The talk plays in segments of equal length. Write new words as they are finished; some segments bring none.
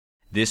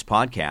This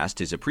podcast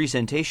is a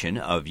presentation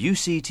of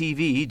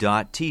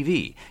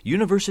UCTV.tv,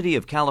 University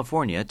of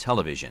California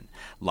Television.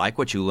 Like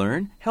what you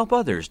learn? Help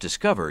others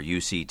discover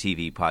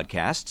UCTV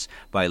podcasts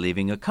by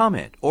leaving a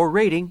comment or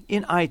rating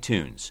in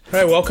iTunes.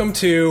 All right, welcome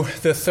to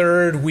the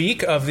third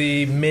week of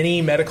the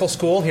mini medical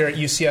school here at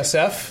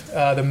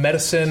UCSF, the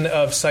Medicine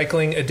of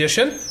Cycling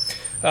edition.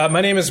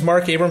 My name is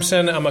Mark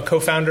Abramson. I'm a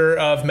co-founder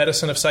of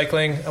Medicine of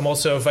Cycling. I'm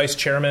also vice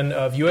chairman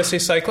of USA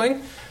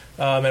Cycling.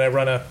 And I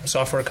run a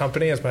software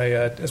company as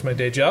my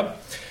day job.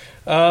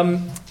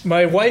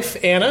 My wife,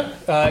 Anna,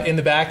 in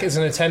the back, is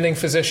an attending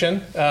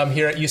physician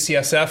here at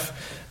UCSF.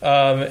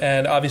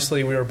 And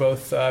obviously, we are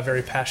both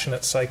very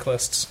passionate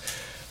cyclists.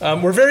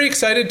 We're very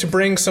excited to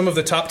bring some of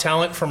the top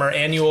talent from our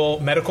annual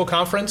medical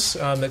conference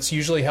that's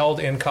usually held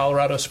in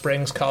Colorado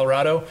Springs,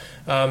 Colorado,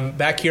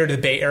 back here to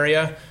the Bay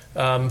Area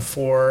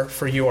for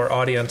you, our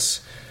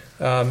audience.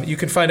 You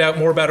can find out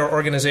more about our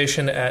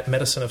organization at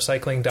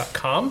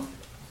medicineofcycling.com.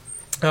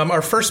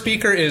 Our first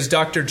speaker is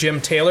Dr. Jim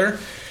Taylor.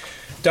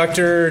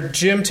 Dr.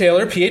 Jim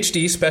Taylor,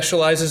 PhD,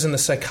 specializes in the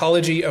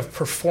psychology of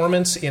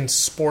performance in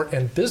sport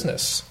and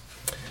business.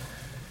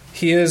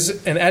 He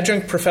is an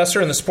adjunct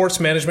professor in the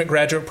sports management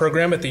graduate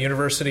program at the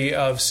University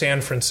of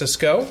San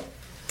Francisco.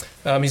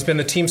 He's been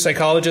the team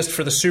psychologist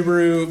for the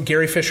Subaru,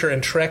 Gary Fisher,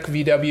 and Trek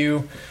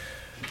VW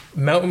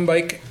mountain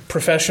bike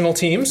professional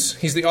teams.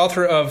 He's the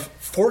author of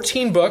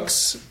 14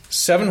 books,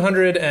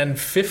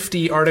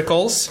 750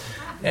 articles,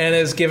 and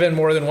has given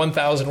more than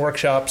 1,000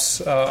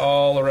 workshops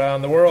all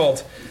around the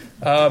world.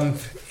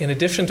 In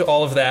addition to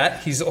all of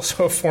that, he's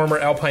also a former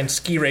alpine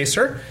ski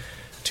racer,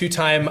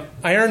 two-time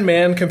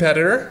Ironman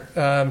competitor,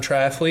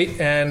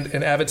 triathlete, and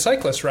an avid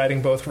cyclist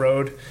riding both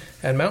road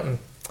and mountain.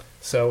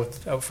 So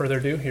without further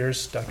ado,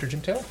 here's Dr.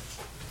 Jim Taylor.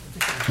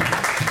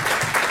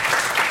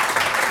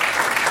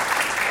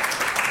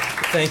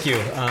 Thank you.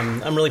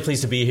 I'm really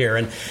pleased to be here,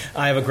 and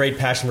I have a great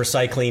passion for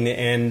cycling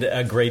and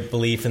a great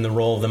belief in the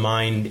role of the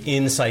mind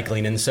in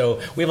cycling. And so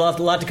we have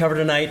a lot to cover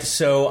tonight,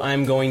 so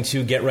I'm going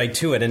to get right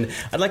to it. And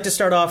I'd like to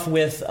start off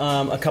with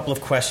a couple of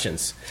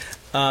questions.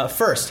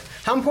 First,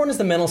 how important is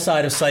the mental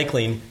side of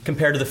cycling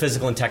compared to the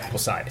physical and technical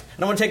side?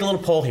 And I want to take a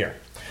little poll here.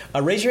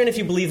 Raise your hand if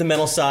you believe the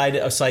mental side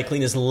of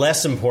cycling is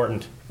less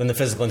important than the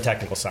physical and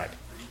technical side.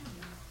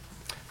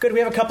 Good. We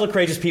have a couple of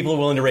courageous people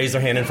willing to raise their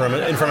hand in front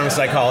of a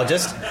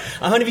psychologist.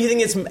 How many of you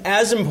think it's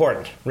as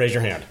important? Raise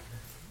your hand.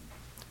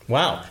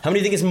 Wow. How many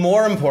think it's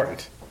more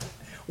important?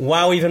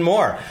 Wow, even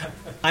more.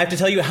 I have to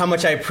tell you how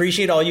much I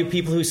appreciate all you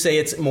people who say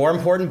it's more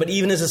important, but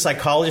even as a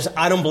psychologist,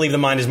 I don't believe the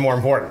mind is more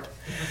important.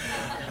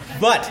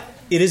 But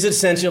it is an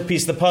essential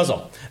piece of the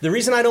puzzle. The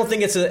reason I don't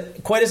think it's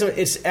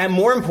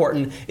more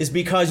important is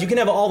because you can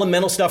have all the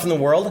mental stuff in the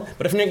world,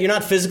 but if you're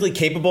not physically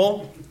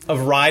capable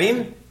of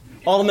riding,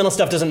 all the mental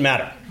stuff doesn't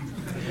matter.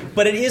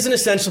 But it is an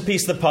essential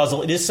piece of the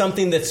puzzle. It is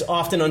something that's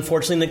often,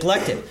 unfortunately,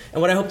 neglected. And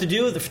what I hope to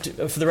do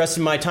for the rest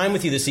of my time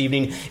with you this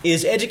evening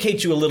is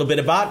educate you a little bit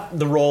about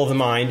the role of the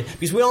mind,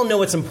 because we all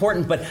know it's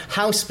important, but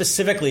how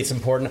specifically it's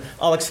important,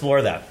 I'll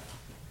explore that.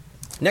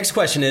 Next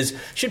question is,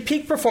 should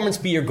peak performance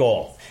be your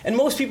goal? And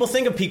most people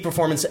think of peak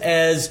performance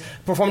as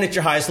performing at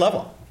your highest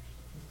level,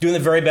 doing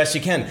the very best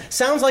you can.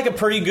 Sounds like a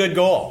pretty good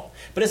goal.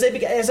 But as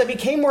I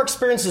became more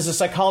experienced as a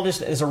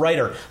psychologist, as a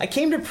writer, I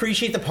came to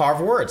appreciate the power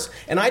of words.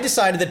 And I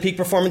decided that peak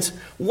performance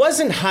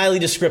wasn't highly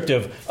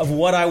descriptive of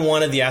what I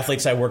wanted the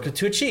athletes I worked with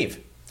to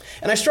achieve.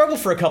 And I struggled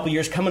for a couple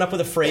years coming up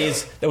with a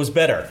phrase that was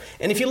better.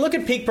 And if you look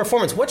at peak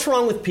performance, what's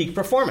wrong with peak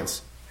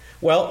performance?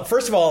 Well,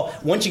 first of all,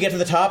 once you get to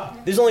the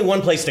top, there's only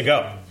one place to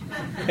go.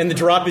 And the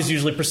drop is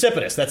usually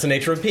precipitous. That's the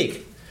nature of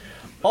peak.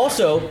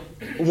 Also,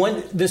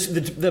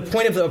 the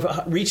point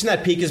of reaching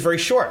that peak is very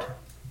short.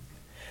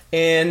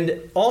 And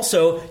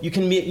also, you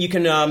can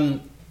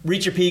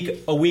reach your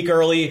peak a week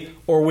early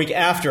or a week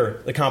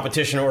after the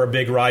competition or a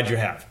big ride you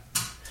have.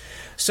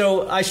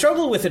 So I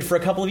struggled with it for a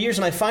couple of years,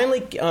 and I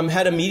finally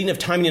had a meeting of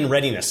timing and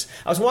readiness.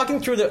 I was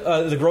walking through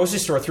the grocery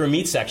store through a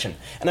meat section,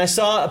 and I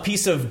saw a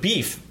piece of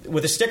beef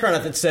with a sticker on it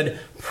that said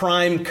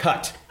prime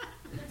cut.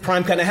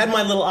 Prime cut. And I had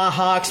my little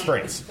aha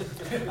experience.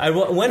 I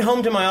went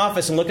home to my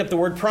office and looked up the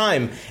word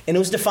prime, and it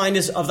was defined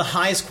as of the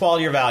highest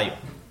quality or value.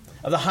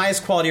 Of the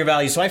highest quality or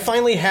value. So I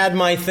finally had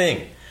my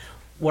thing,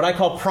 what I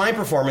call prime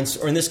performance,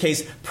 or in this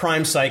case,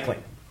 prime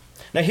cycling.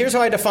 Now here's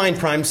how I define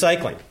prime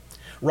cycling.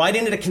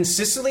 Riding at a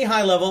consistently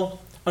high level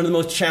under the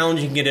most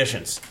challenging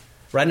conditions.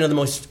 Riding at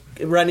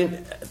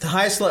the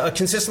highest,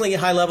 consistently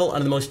high level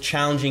under the most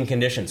challenging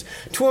conditions.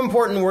 Two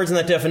important words in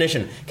that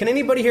definition. Can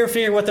anybody here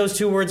figure what those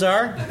two words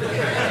are?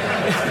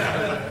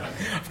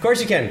 Of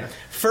course you can.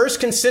 First,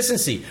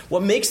 consistency.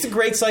 What makes the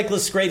great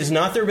cyclists great is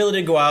not their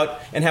ability to go out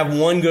and have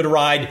one good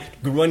ride,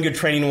 one good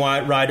training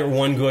ride, or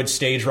one good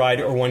stage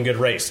ride, or one good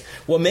race.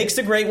 What makes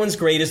the great ones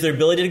great is their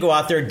ability to go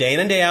out there day in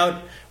and day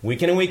out,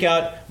 week in and week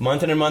out,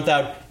 month in and month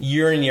out,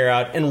 year in and year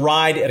out, and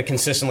ride at a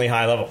consistently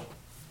high level.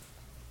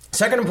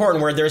 Second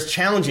important word there is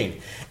challenging.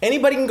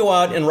 Anybody can go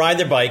out and ride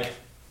their bike,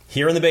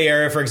 here in the Bay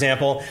Area, for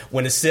example,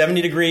 when it's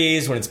 70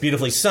 degrees, when it's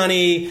beautifully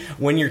sunny,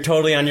 when you're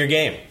totally on your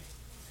game.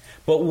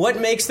 But what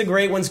makes the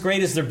great ones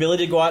great is their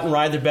ability to go out and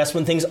ride their best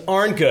when things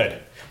aren't good.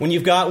 When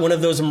you've got one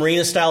of those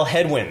marina-style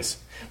headwinds.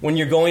 When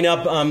you're going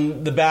up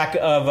the back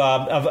of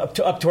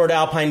up toward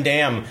Alpine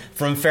Dam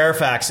from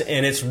Fairfax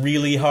and it's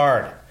really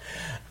hard.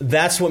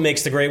 That's what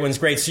makes the great ones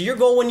great. So your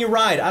goal when you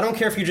ride, I don't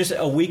care if you're just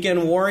a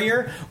weekend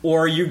warrior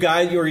or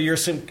you're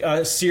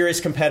a serious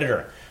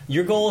competitor.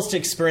 Your goal is to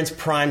experience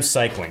prime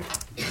cycling.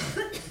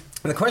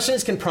 And the question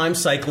is, can prime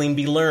cycling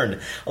be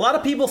learned? A lot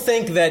of people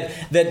think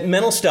that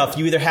mental stuff,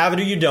 you either have it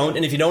or you don't,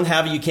 and if you don't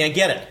have it, you can't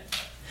get it.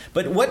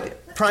 But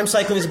what prime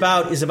cycling is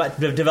about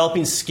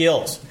developing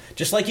skills.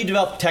 Just like you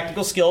develop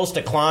technical skills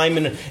to climb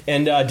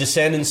and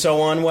descend and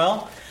so on,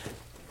 well,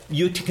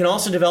 you can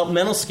also develop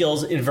mental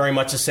skills in very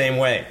much the same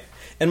way.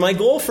 And my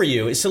goal for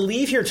you is to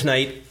leave here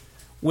tonight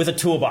with a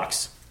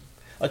toolbox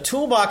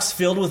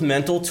filled with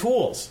mental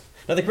tools.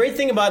 Now, the great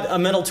thing about a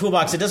mental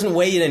toolbox, it doesn't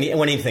weigh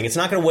anything. It's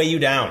not going to weigh you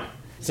down.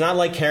 It's not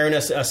like carrying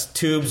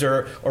tubes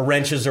or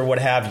wrenches or what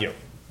have you.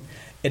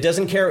 It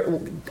doesn't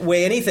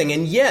weigh anything,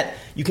 and yet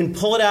you can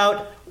pull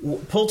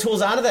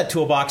tools out of that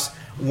toolbox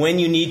when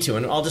you need to.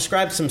 And I'll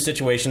describe some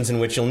situations in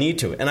which you'll need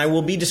to. And I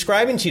will be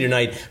describing to you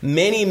tonight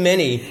many,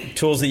 many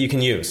tools that you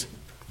can use.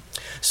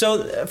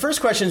 So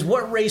first question is,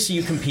 what race are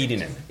you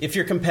competing in if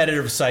you're a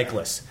competitive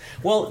cyclist?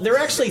 Well, there are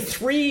actually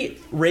 3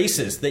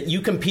 races that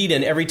you compete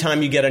in every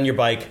time you get on your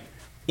bike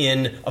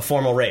in a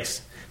formal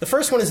race. The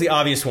first one is the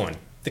obvious one,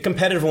 the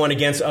competitive one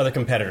against other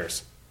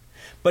competitors.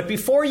 But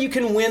before you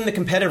can win the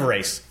competitive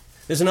race,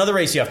 there's another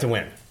race you have to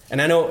win.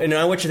 And I know what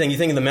you're thinking. You're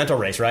thinking the mental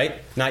race, right?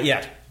 Not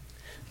yet.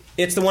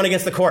 It's the one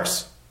against the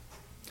course.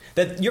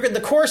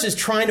 The course is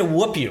trying to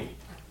whoop you.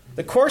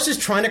 The course is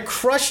trying to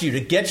crush you to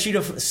get you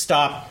to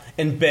stop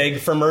and beg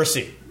for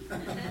mercy.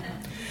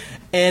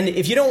 And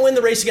if you don't win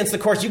the race against the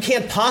course, you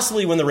can't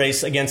possibly win the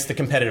race against the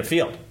competitive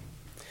field.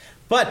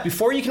 But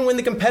before you can win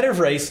the competitive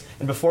race,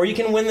 and before you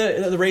can win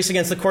the race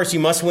against the course, you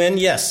must win,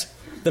 yes,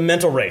 the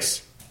mental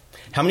race.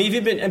 How many of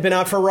you have been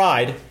out for a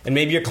ride, and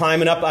maybe you're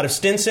climbing up out of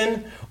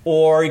Stinson,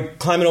 or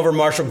climbing over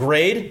Marshall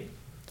Grade,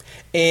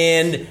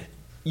 and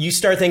you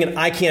start thinking,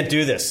 I can't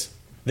do this.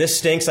 This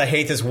stinks, I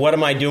hate this, what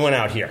am I doing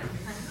out here?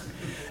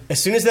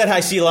 As soon as that,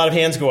 I see a lot of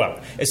hands go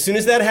up. As soon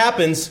as that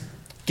happens,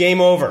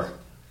 game over.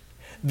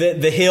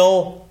 The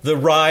hill, the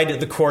ride,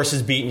 the course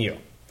has beaten you.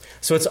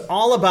 So it's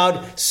all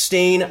about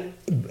staying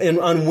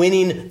on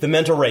winning the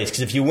mental race.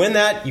 Because if you win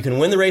that, you can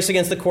win the race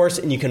against the course,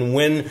 and you can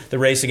win the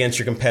race against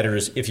your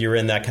competitors if you're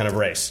in that kind of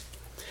race.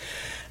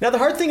 Now, the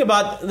hard thing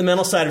about the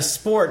mental side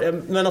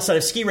of mental side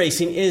of ski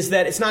racing is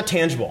that it's not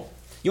tangible.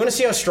 You want to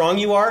see how strong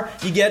you are?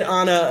 You get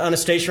on a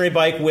stationary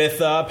bike with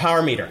a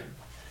power meter.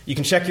 You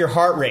can check your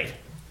heart rate.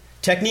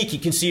 Technique, you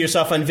can see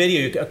yourself on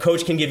video. A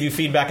coach can give you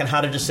feedback on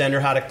how to descend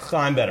or how to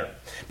climb better.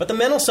 But the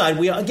mental side,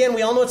 we all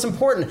know it's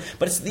important,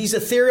 but it's these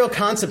ethereal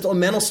concepts or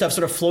mental stuff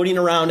sort of floating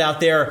around out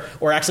there,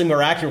 or actually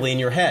more accurately in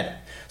your head.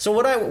 So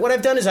what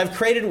I've done is I've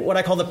created what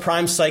I call the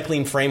Prime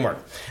Cycling Framework.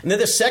 And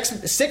there are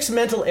 6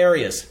 mental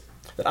areas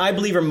that I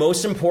believe are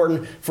most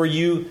important for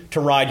you to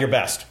ride your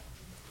best.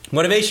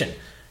 Motivation,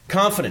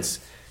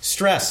 confidence,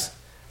 stress,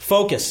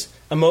 focus,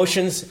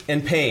 emotions,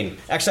 and pain.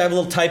 Actually, I have a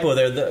little typo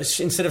there.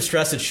 Instead of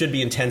stress, it should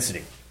be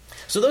intensity.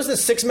 So those are the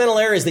 6 mental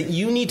areas that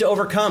you need to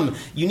overcome,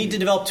 you need to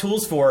develop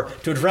tools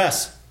to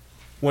address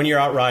when you're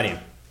out riding.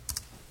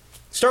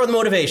 Start with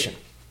motivation.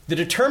 The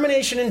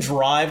determination and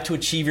drive to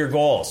achieve your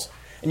goals.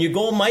 And your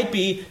goal might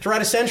be to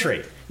ride a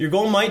century. Your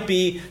goal might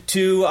be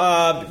to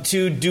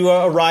do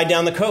a ride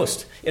down the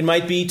coast. It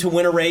might be to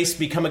win a race,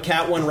 become a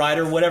Cat 1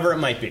 rider, whatever it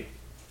might be.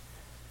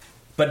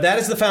 But that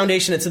is the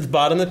foundation. It's at the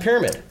bottom of the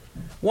pyramid.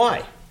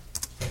 Why?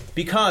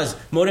 Because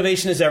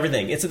motivation is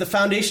everything. It's at the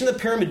foundation of the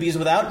pyramid, because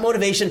without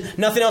motivation,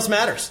 nothing else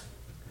matters.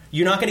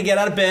 You're not going to get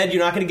out of bed.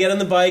 You're not going to get on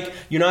the bike.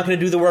 You're not going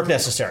to do the work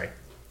necessary.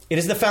 It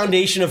is the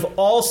foundation of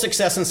all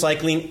success in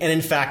cycling and,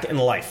 in fact, in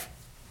life.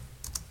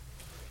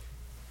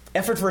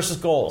 Effort versus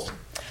goals.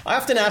 I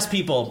often ask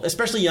people,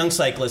 especially young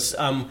cyclists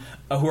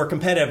who are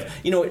competitive,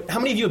 how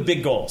many of you have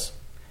big goals?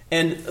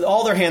 And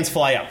all their hands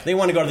fly up. They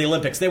want to go to the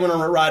Olympics. They want to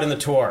ride in the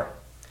Tour.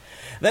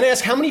 Then I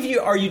ask, how many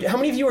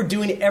of you are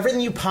doing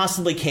everything you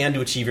possibly can to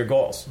achieve your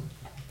goals?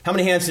 How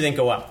many hands do you think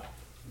go up?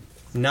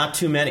 Not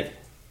too many. Now,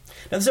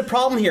 there's a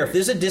problem here if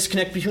there's a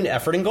disconnect between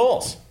effort and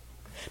goals.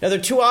 Now, there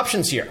are 2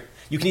 options here.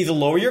 You can either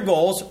lower your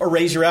goals or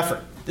raise your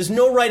effort. There's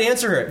no right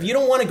answer here. If you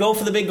don't want to go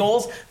for the big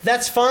goals,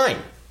 that's fine.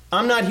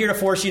 I'm not here to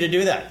force you to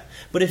do that.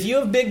 But if you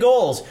have big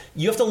goals,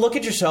 you have to look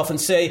at yourself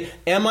and say,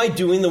 am I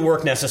doing the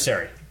work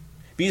necessary?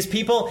 Because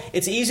people,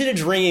 it's easy to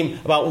dream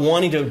about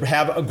wanting to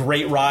have a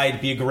great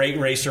ride, be a great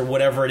racer,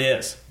 whatever it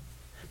is.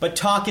 But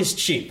talk is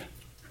cheap.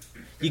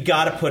 You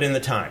got to put in the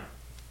time.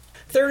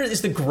 Third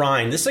is the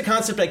grind. This is a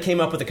concept I came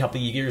up with a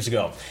couple of years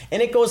ago.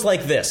 And it goes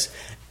like this.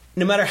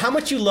 No matter how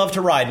much you love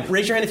to ride,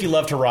 raise your hand if you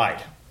love to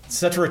ride. It's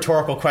such a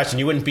rhetorical question.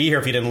 You wouldn't be here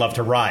if you didn't love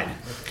to ride.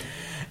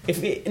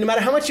 No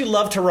matter how much you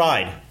love to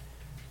ride,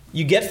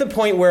 you get to the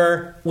point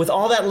where, with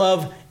all that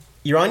love,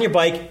 you're on your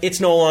bike, it's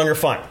no longer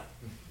fun.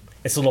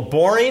 It's a little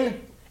boring,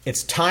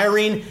 it's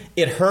tiring,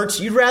 it hurts.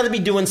 You'd rather be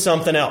doing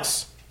something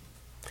else.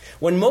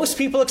 When most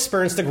people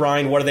experience the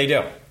grind, what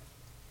do?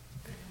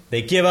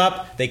 They give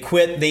up, they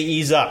quit, they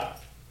ease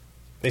up.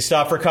 They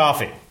stop for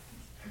coffee.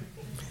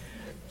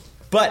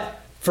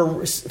 But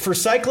for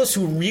cyclists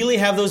who really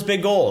have those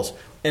big goals,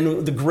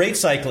 and the great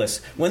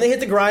cyclists, when they hit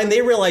the grind,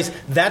 they realize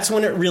that's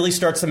when it really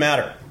starts to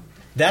matter.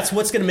 That's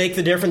what's going to make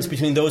the difference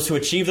between those who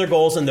achieve their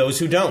goals and those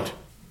who don't.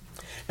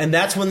 And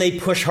that's when they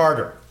push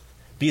harder.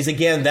 Because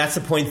again, that's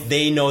the point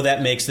they know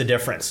that makes the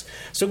difference.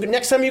 So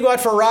next time you go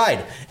out for a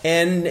ride,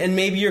 and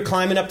maybe you're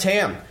climbing up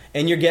Tam,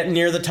 and you're getting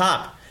near the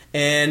top,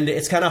 and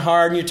it's kind of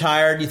hard and you're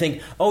tired, you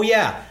think, oh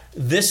yeah,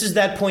 this is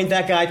that point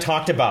that guy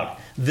talked about.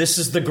 This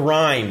is the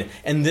grind,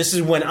 and this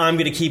is when I'm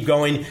going to keep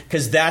going,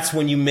 because that's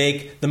when you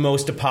make the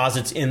most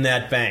deposits in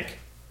that bank.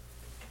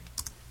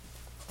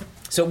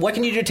 So what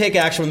can you do to take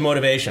action with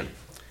motivation?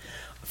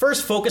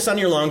 First, focus on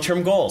your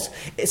long-term goals.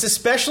 It's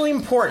especially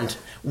important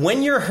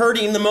when you're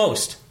hurting the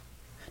most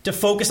to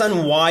focus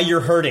on why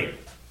you're hurting,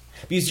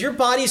 because your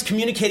body is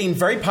communicating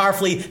very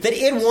powerfully that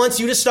it wants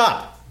you to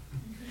stop.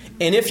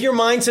 And if your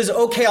mind says,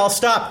 okay, I'll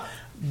stop,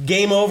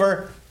 game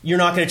over, you're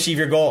not going to achieve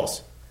your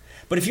goals.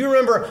 But if you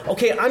remember,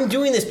 okay, I'm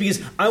doing this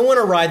because I want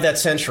to ride that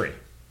century,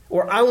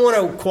 or I want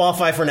to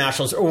qualify for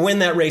nationals, or win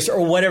that race,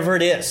 or whatever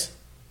it is,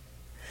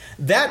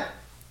 that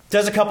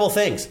does a couple of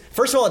things.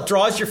 First of all, it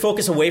draws your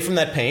focus away from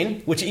that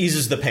pain, which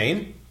eases the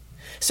pain.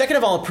 Second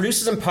of all, it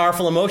produces some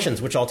powerful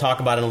emotions, which I'll talk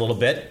about in a little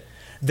bit,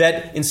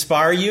 that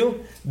inspire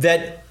you,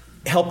 that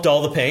help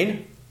dull the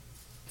pain.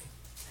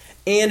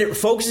 And it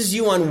focuses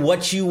you on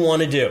what you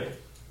want to do.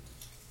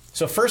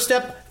 So first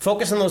step,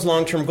 focus on those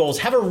long-term goals.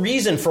 Have a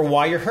reason for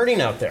why you're hurting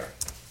out there.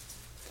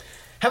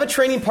 Have a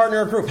training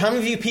partner or group. How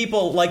many of you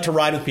people like to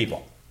ride with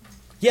people?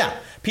 Yeah,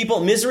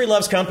 misery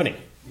loves company.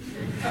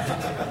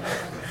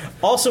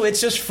 Also, it's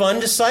just fun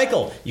to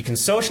cycle. You can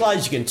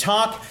socialize, you can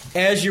talk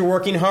as you're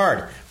working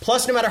hard.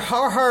 Plus, no matter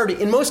how hard,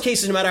 in most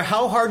cases, no matter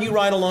how hard you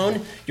ride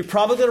alone, you're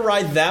probably going to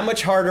ride that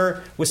much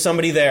harder with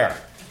somebody there.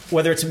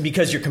 Whether it's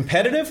because you're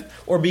competitive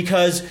or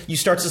because you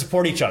start to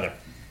support each other.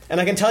 And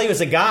I can tell you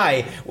as a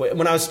guy,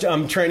 when I was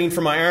training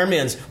for my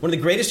Ironmans, one of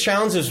the greatest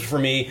challenges for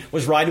me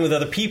was riding with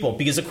other people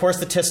because, of course,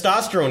 the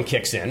testosterone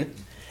kicks in.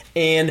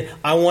 And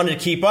I wanted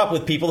to keep up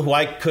with people who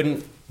I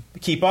couldn't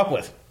keep up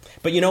with.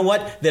 But you know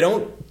what? They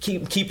don't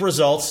keep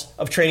results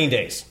of training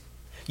days.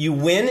 You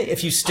win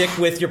if you stick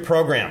with your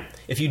program,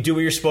 if you do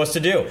what you're supposed to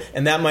do.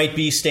 And that might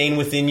be staying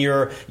within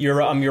your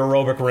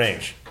aerobic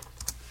range.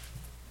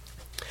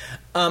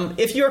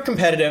 If you're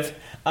competitive,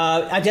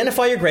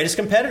 identify your greatest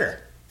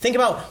competitor. Think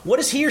about, what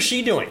is he or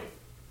she doing?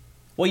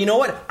 Well, you know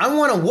what? I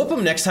want to whoop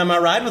them next time I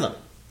ride with them.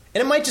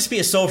 And it might just be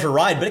a social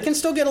ride, but it can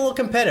still get a little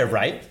competitive,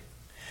 right?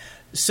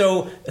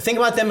 So think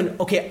about them and,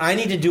 okay, I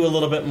need to do a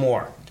little bit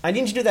more. I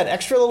need to do that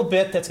extra little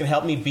bit that's going to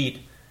help me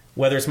beat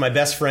whether it's my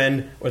best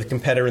friend or the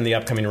competitor in the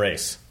upcoming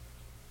race.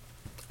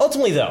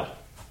 Ultimately, though,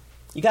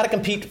 you got to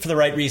compete for the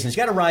right reasons.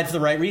 You got to ride for the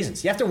right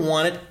reasons. You have to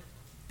want it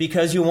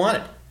because you want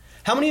it.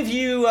 How many of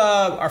you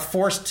are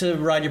forced to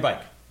ride your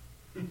bike?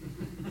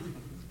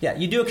 Yeah,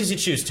 you do it because you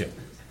choose to.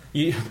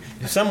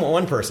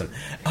 One person.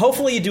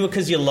 Hopefully you do it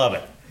because you love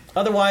it.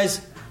 Otherwise,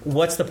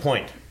 what's the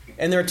point?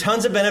 And there are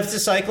tons of benefits to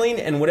cycling,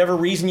 and whatever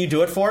reason you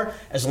do it for,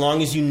 as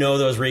long as you know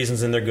those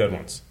reasons and they're good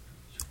ones.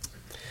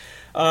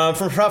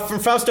 From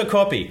Fausto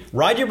Coppi,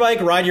 ride your bike,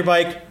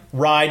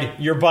 ride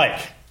your bike.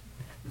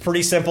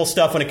 Pretty simple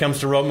stuff when it comes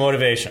to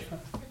motivation.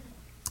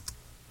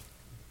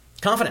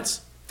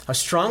 Confidence. How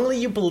strongly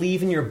you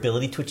believe in your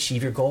ability to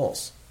achieve your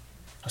goals.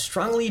 How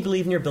strongly you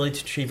believe in your ability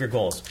to achieve your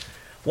goals.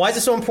 Why is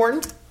it so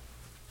important?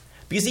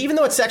 Because even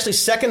though it's actually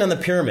second on the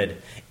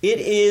pyramid, it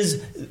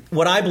is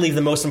what I believe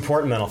the most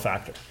important mental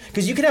factor.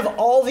 Because you can have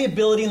all the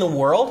ability in the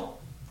world,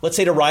 let's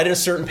say to ride at a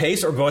certain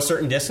pace or go a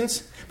certain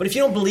distance, but if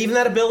you don't believe in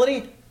that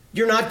ability,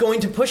 you're not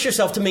going to push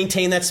yourself to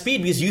maintain that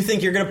speed because you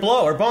think you're going to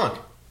blow or bonk.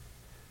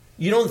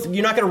 You're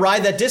not going to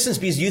ride that distance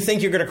because you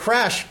think you're going to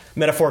crash,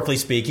 metaphorically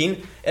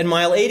speaking, at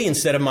mile 80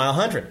 instead of mile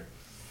 100.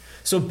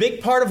 So a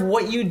big part of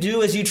what you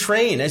do as you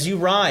train, as you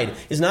ride,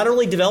 is not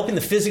only developing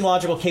the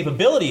physiological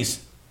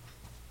capabilities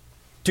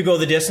to go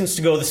the distance,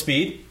 to go the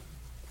speed,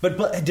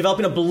 but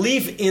developing a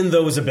belief in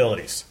those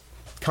abilities.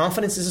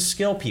 Confidence is a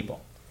skill,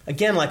 people.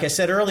 Again, like I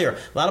said earlier,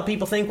 a lot of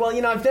people think, well,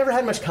 I've never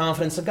had much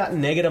confidence. I've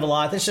gotten negative a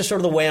lot. That's just sort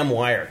of the way I'm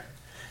wired.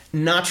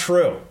 Not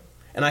true.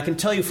 And I can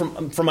tell you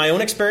from my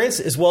own experience,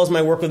 as well as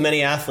my work with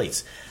many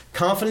athletes,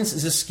 confidence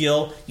is a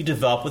skill you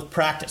develop with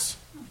practice.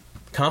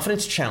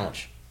 Confidence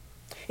challenge.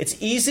 It's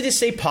easy to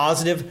stay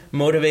positive,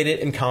 motivated,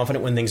 and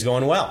confident when things are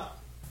going well.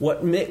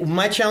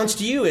 My challenge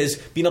to you is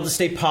being able to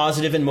stay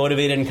positive and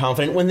motivated and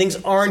confident when things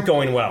aren't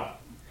going well.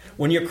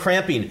 When you're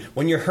cramping,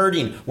 when you're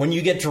hurting, when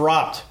you get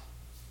dropped.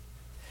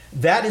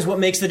 That is what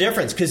makes the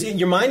difference, because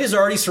your mind is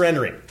already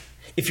surrendering.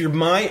 If your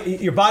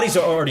body's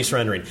already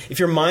surrendering. If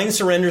your mind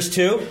surrenders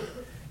too,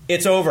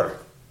 it's over.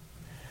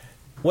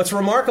 What's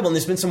remarkable, and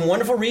there's been some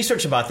wonderful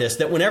research about this,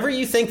 that whenever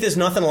you think there's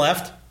nothing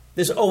left,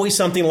 there's always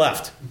something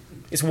left.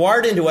 It's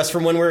wired into us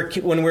from when we're out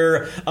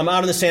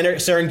in the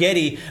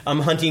Serengeti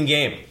hunting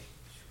game.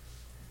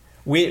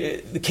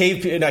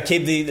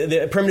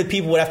 The primitive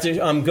people would have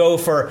to go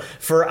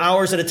for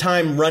hours at a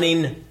time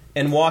running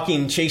and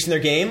walking, chasing their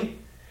game.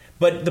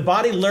 But the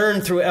body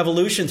learned through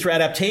evolution, through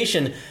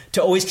adaptation,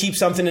 to always keep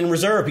something in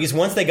reserve. Because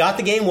once they got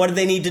the game, what did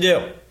they need to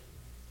do?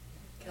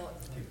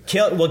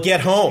 Kill it. Well, get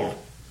home.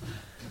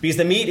 Because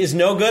the meat is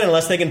no good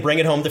unless they can bring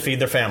it home to feed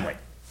their family.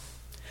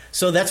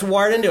 So that's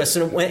wired into us.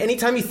 So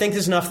anytime you think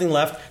there's nothing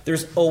left,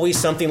 there's always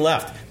something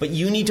left. But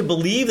you need to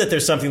believe that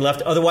there's something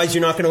left. Otherwise,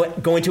 you're not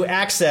going to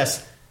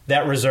access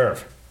that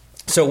reserve.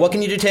 So what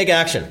can you do to take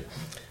action?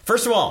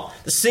 First of all,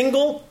 the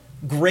single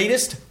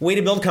greatest way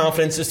to build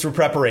confidence is through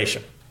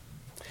preparation.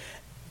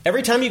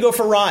 Every time you go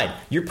for a ride,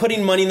 you're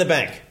putting money in the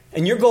bank.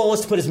 And your goal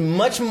is to put as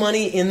much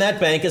money in that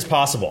bank as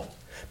possible.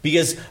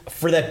 Because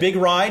for that big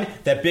ride,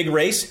 that big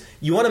race,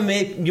 you want to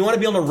be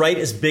able to write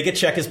as big a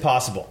check as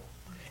possible.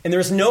 And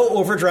there's no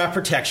overdraft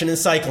protection in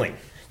cycling.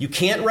 You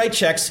can't write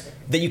checks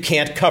that you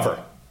can't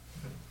cover.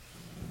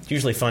 It's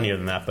usually funnier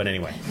than that, but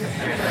anyway.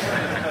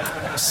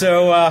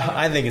 So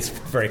I think it's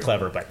very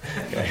clever, but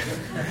anyway.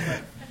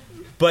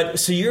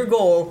 So your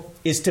goal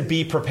is to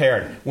be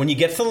prepared. When you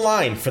get to the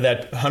line for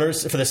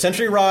the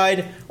century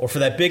ride or for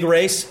that big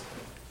race,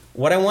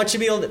 what I want you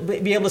to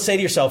be able to say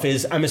to yourself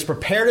is, I'm as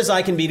prepared as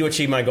I can be to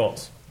achieve my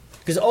goals.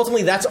 Because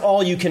ultimately, that's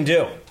all you can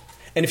do.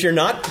 And if you're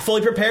not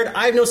fully prepared,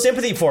 I have no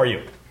sympathy for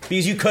you,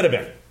 because you could have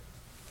been.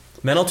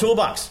 Mental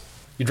toolbox.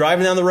 You're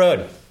driving down the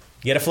road.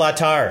 You get a flat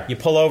tire. You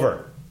pull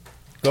over.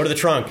 Go to the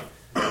trunk.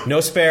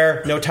 No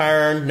spare, no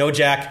tire iron, no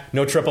jack,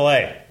 no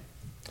AAA.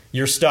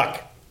 You're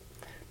stuck.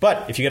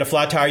 But if you get a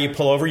flat tire, you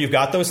pull over, you've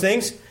got those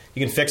things,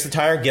 you can fix the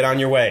tire, get on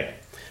your way.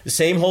 The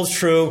same holds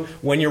true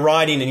when you're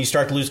riding and you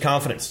start to lose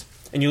confidence.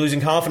 And you're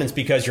losing confidence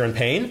because you're in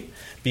pain,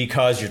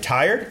 because you're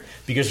tired,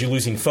 because you're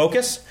losing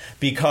focus,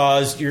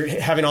 because you're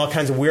having all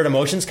kinds of weird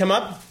emotions come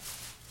up.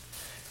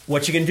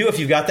 What you can do if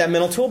you've got that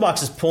mental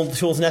toolbox is pull the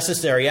tools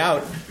necessary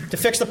out to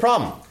fix the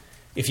problem.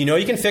 If you know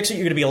you can fix it,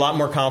 you're going to be a lot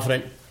more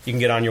confident. You can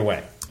get on your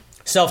way.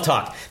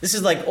 Self-talk. This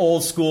is like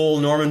old school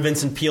Norman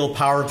Vincent Peale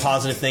power of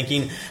positive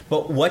thinking.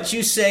 But what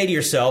you say to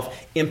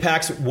yourself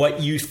impacts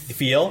what you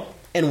feel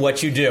and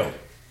what you do.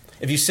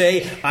 If you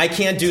say, I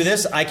can't do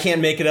this, I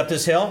can't make it up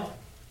this hill,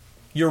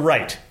 you're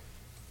right.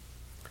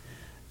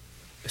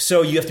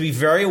 So you have to be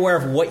very aware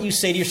of what you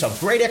say to yourself.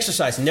 Great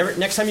exercise.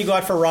 Next time you go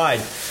out for a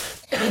ride,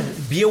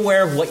 be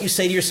aware of what you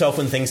say to yourself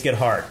when things get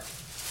hard.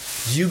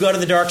 Do you go to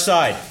the dark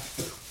side?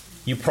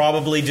 You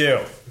probably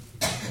do.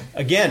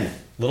 Again,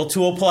 little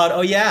tool pull out.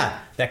 Oh yeah,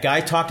 that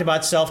guy talked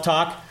about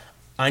self-talk.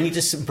 I need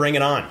to bring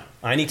it on.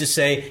 I need to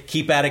say,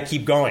 keep at it,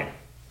 keep going.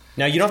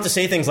 Now, you don't have to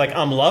say things like,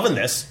 I'm loving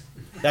this.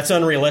 That's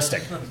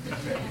unrealistic.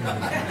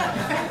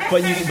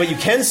 But you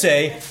can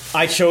say,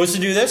 I chose to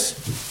do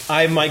this.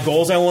 I have my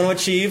goals I want to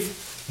achieve.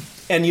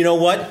 And you know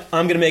what?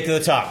 I'm going to make it to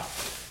the top.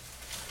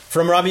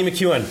 From Robbie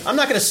McEwen. I'm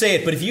not going to say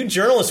it, but if you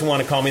journalists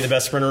want to call me the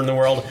best sprinter in the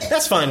world,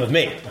 that's fine with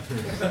me.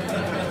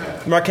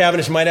 Mark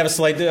Cavendish might have a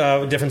slight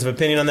difference of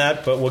opinion on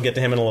that, but we'll get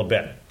to him in a little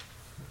bit.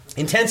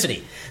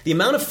 Intensity. The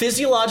amount of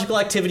physiological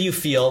activity you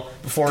feel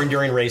before and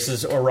during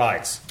races or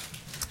rides.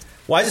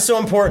 Why is it so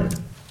important?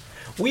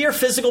 We are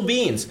physical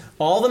beings.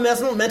 All the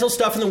mental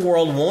stuff in the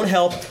world won't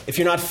help if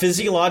you're not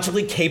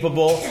physiologically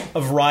capable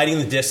of riding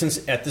the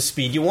distance at the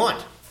speed you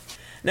want.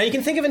 Now, you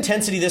can think of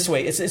intensity this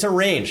way. It's a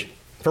range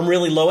from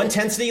really low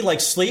intensity, like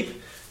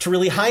sleep, to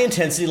really high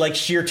intensity, like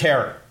sheer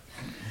terror.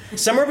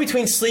 Somewhere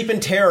between sleep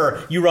and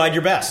terror, you ride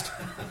your best.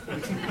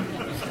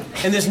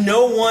 And there's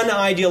no one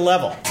ideal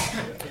level.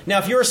 Now,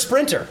 if you're a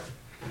sprinter,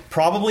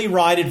 probably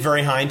ride at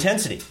very high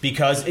intensity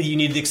because you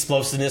need the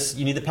explosiveness,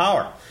 you need the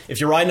power. If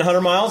you're riding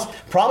 100 miles,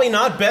 probably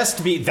not best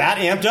to be that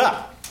amped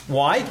up.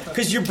 Why?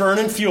 Because you're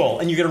burning fuel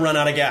and you're going to run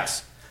out of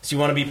gas. So you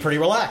want to be pretty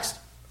relaxed.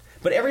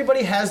 But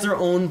everybody has their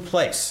own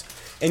place.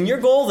 And your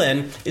goal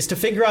then is to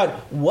figure out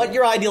what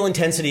your ideal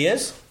intensity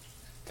is.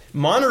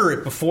 Monitor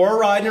it before a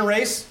ride and a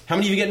race. How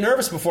many of you get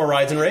nervous before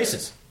rides and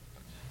races?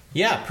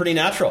 Yeah, pretty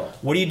natural.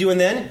 What are you doing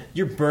then?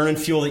 You're burning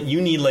fuel that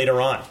you need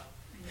later on.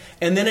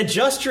 And then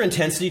adjust your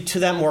intensity to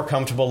that more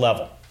comfortable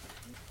level.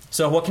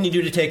 So what can you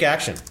do to take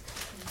action?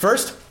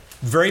 First,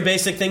 very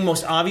basic thing,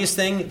 most obvious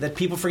thing that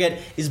people forget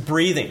is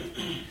breathing.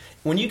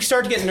 When you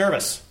start to get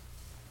nervous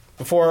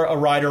before a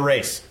ride or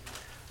race,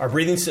 our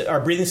breathing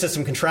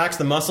system contracts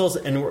the muscles,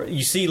 and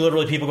you see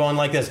literally people going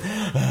like this.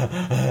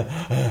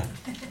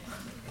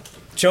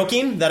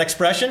 Choking, that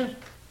expression,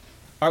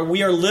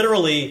 we are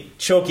literally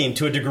choking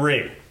to a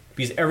degree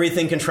because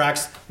everything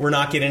contracts. We're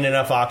not getting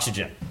enough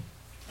oxygen.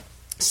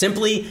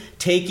 Simply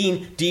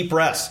taking deep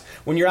breaths.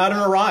 When you're out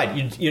on a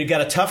ride, you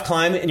got a tough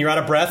climb and you're out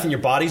of breath and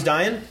your body's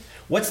dying,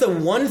 what's the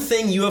one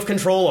thing you have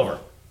control over?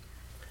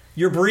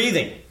 Your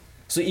breathing.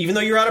 So even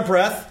though you're out of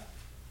breath,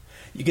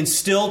 you can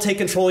still take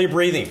control of your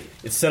breathing.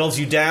 It settles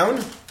you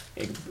down,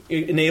 it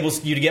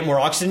enables you to get more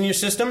oxygen in your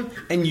system,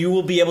 and you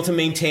will be able to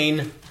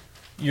maintain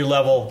your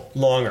level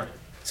longer.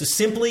 So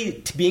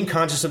simply being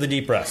conscious of the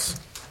deep breaths.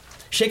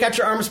 Shake out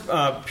your arms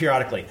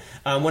periodically.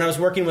 When I was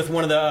working with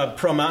one of the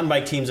pro mountain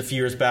bike teams a few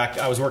years back,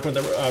 I was working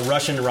with a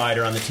Russian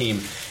rider on the team,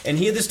 and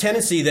he had this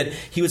tendency that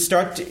he would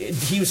start to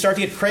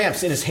get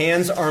cramps in his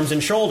hands, arms,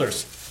 and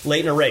shoulders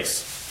late in a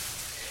race.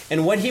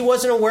 And what he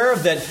wasn't aware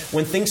of, that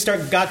when things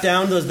got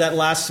down to that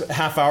last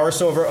half hour or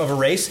so of a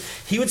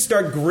race, he would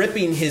start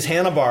gripping his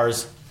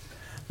handlebars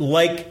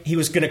like he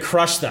was going to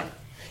crush them.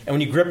 And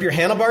when you grip your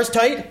handlebars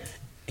tight,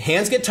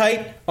 hands get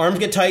tight, arms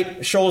get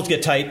tight, shoulders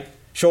get tight,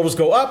 shoulders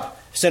go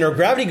up, center of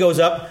gravity goes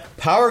up,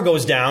 power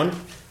goes down,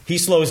 he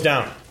slows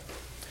down.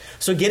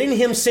 So getting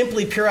him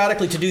simply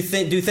periodically to do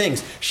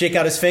things, shake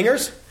out his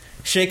fingers,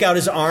 shake out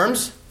his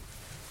arms,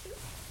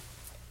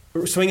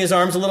 swing his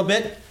arms a little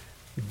bit,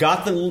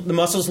 got the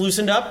muscles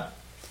loosened up,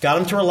 got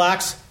him to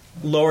relax,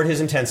 lowered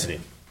his intensity.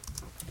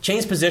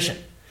 Change position.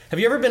 Have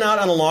you ever been out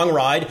on a long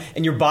ride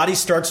and your body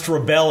starts to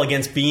rebel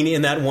against being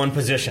in that one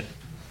position?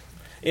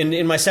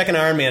 In my second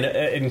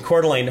Ironman in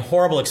Coeur d'Alene,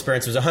 horrible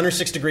experience. It was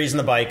 106 degrees in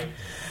the bike.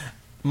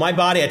 My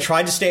body, I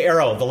tried to stay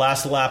aero the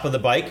last lap of the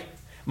bike.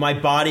 My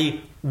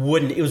body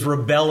wouldn't. It was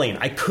rebelling.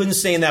 I couldn't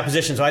stay in that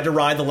position, so I had to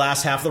ride the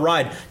last half of the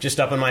ride just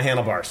up on my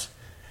handlebars.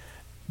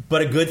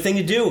 But a good thing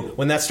to do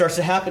when that starts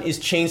to happen is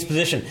change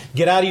position.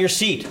 Get out of your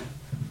seat.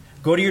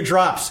 Go to your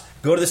drops.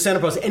 Go to the center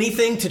post.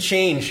 Anything to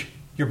change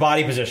your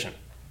body position.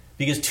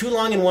 Because too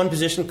long in one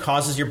position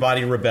causes your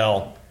body to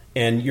rebel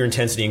and your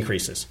intensity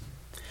increases.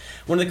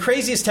 One of the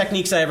craziest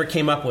techniques I ever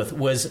came up with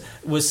was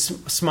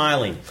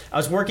smiling. I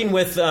was working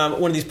with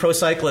one of these pro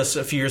cyclists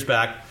a few years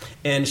back,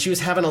 and she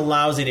was having a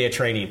lousy day of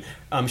training.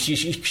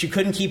 She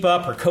couldn't keep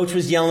up. Her coach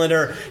was yelling at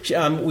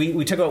her.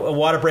 We took a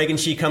water break, and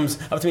she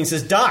comes up to me and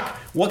says, "Doc,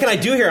 what can I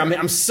do here?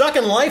 I'm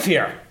sucking life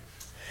here."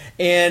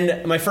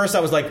 And my first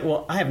thought was like,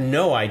 well, I have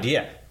no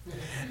idea.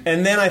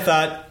 And then I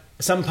thought,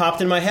 something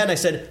popped in my head, and I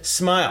said,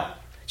 smile.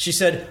 She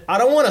said, I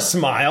don't want to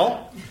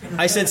smile.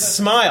 I said,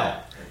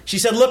 smile. She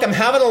said, look, I'm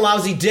having a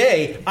lousy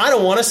day. I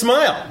don't want to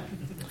smile.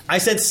 I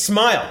said,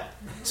 smile.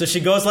 So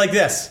she goes like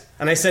this.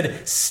 And I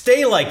said,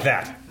 stay like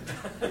that.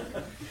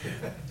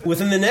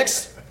 Within the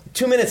next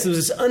 2 minutes, there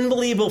was this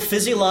unbelievable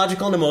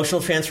physiological and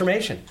emotional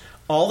transformation.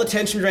 All the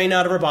tension drained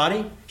out of her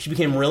body. She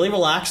became really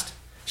relaxed.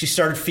 She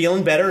started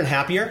feeling better and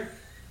happier.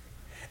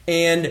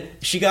 And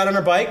she got on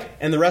her bike,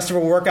 and the rest of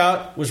her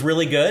workout was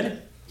really good. Do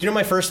you know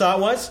what my first thought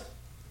was?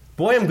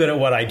 Boy, I'm good at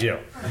what I do.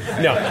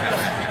 No,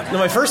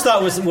 my first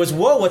thought was,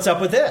 whoa, what's up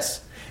with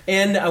this?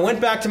 And I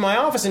went back to my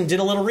office and did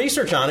a little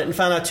research on it and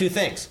found out two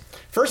things.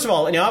 First of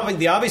all, and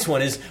the obvious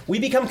one is we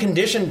become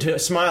conditioned to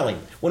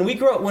smiling. As we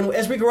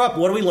grow up,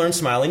 what do we learn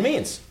smiling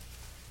means?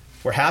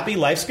 We're happy,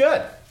 life's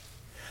good.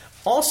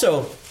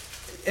 Also,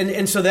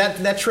 and so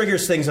that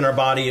triggers things in our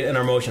body and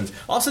our emotions.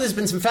 Also, there's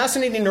been some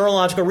fascinating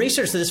neurological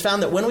research that has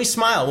found that when we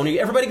smile,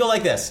 everybody go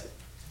like this,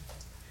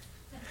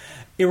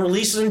 it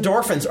releases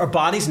endorphins, our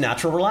body's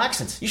natural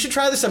relaxants. You should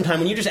try this sometime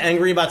when you're just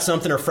angry about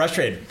something or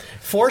frustrated.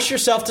 Force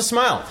yourself to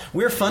smile.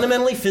 We're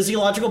fundamentally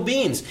physiological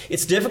beings.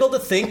 It's difficult to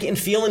think and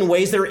feel in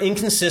ways that are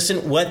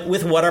inconsistent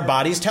with what our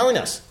body's telling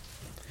us.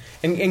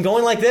 And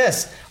going like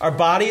this, our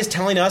body is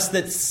telling us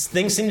that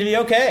things seem to be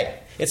okay.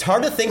 It's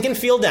hard to think and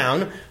feel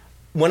down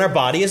when our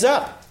body is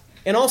up.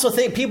 And also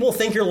people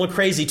think you're a little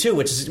crazy too,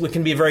 which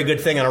can be a very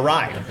good thing on a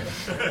ride.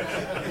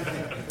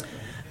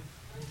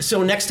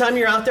 So next time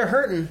you're out there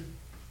hurting,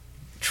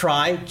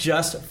 try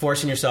just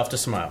forcing yourself to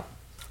smile.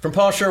 From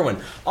Paul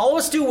Sherwin, all of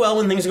us do well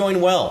when things are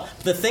going well.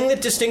 The thing that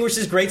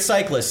distinguishes great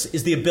cyclists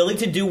is the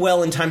ability to do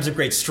well in times of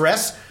great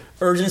stress,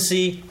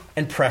 urgency,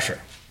 and pressure.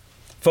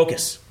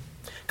 Focus.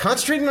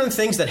 Concentrating on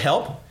things that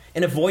help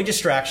and avoid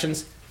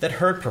distractions that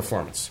hurt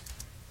performance.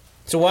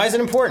 So why is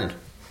it important?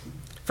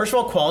 First of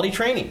all, quality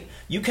training.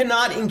 You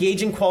cannot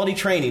engage in quality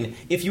training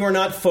if you are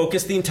not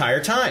focused the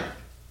entire time,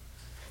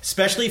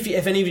 especially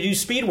if any of you do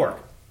speed work.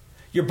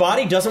 Your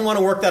body doesn't want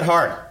to work that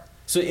hard.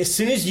 So as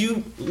soon as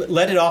you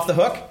let it off the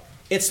hook,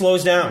 it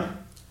slows down.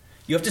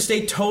 You have to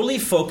stay totally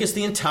focused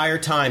the entire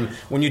time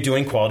when you're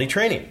doing quality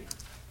training.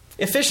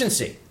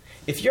 Efficiency.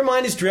 If your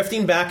mind is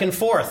drifting back and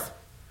forth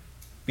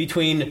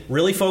between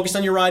really focused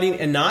on your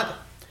riding and not,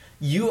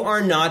 you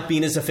are not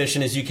being as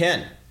efficient as you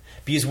can.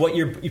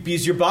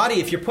 Because your body,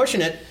 if you're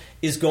pushing it,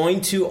 is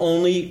going to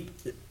only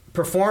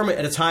perform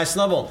at its highest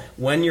level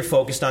when you're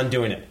focused on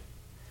doing it.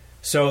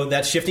 So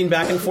that shifting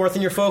back and forth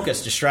in your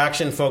focus,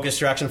 distraction,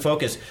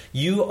 focus,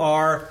 you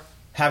are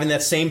having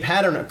that same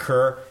pattern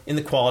occur in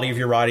the quality of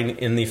your riding,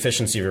 in the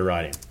efficiency of your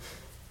riding.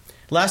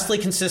 Lastly,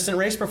 consistent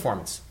race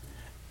performance.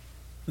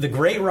 The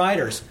great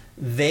riders,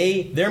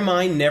 their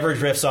mind never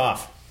drifts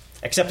off.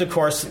 Except, of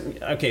course,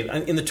 okay,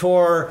 in the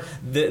Tour,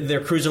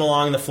 they're cruising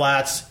along in the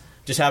flats,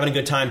 just having a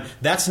good time.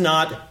 That's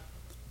not,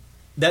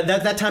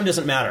 that time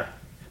doesn't matter.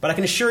 But I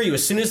can assure you,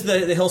 as soon as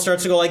the hill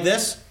starts to go like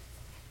this,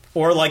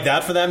 or like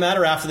that for that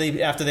matter, after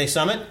they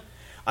summit,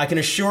 I can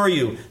assure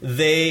you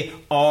they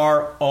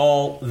are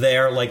all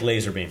there like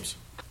laser beams.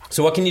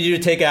 So what can you do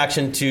to take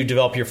action to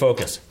develop your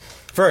focus?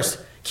 First,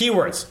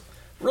 keywords.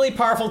 Really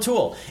powerful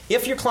tool.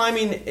 When you're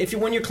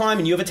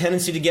climbing, you have a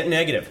tendency to get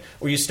negative,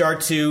 or you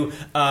start to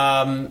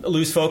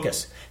lose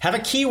focus. Have a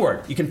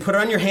keyword. You can put it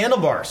on your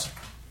handlebars.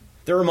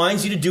 that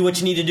reminds you to do what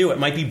you need to do. It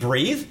might be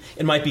breathe,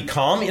 it might be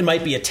calm, it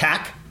might be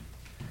attack.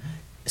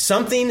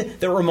 Something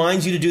that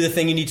reminds you to do the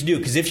thing you need to do.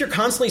 Because if you're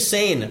constantly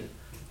saying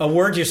a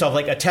word to yourself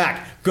like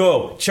attack,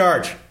 go,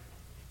 charge,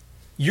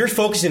 you're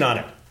focusing on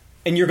it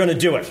and you're going to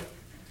do it.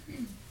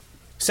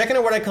 Second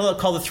are what I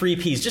call the 3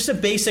 Ps, just a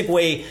basic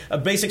way, a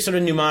basic sort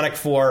of mnemonic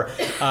for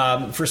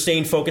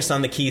staying focused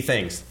on the key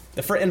things.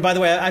 And by the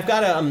way, I've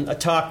got a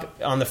talk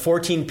on the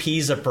 14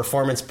 Ps of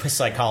performance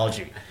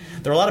psychology.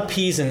 There are a lot of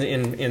Ps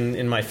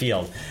in my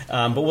field,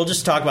 but we'll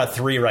just talk about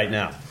 3 right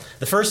now.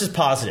 The first is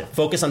positive.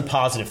 Focus on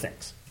positive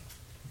things.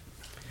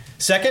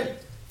 Second,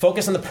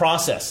 focus on the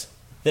process.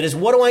 That is,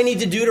 what do I need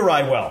to do to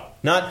ride well?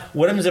 Not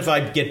what happens if I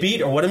get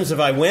beat or what happens if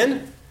I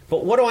win,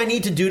 but what do I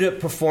need to do to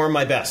perform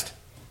my best?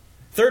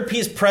 Third P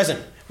is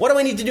present. What do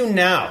I need to do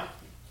now?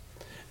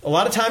 A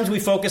lot of times we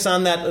focus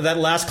on that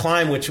last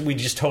climb, which we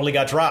just totally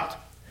got dropped.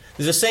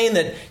 There's a saying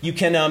that you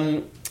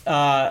can't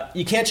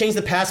change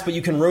the past, but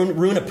you can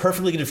ruin a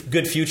perfectly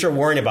good future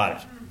worrying about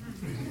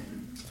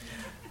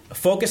it.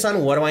 Focus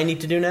on what do I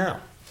need to do now.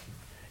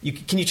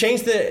 Can you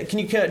change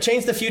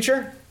the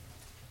future?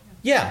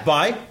 Yeah,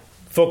 by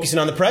focusing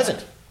on the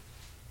present.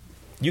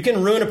 You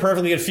can ruin a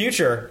perfectly good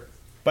future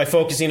by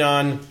focusing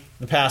on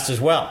the past as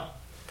well.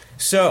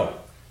 So,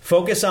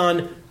 focus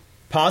on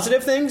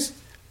positive things,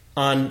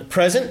 on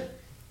present,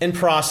 and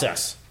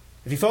process.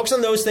 If you focus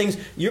on those things,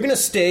 you're going to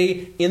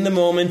stay in the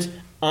moment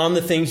on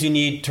the things you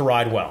need to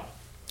ride well.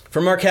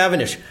 From Mark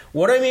Cavendish,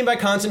 what do I mean by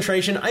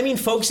concentration? I mean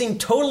focusing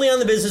totally on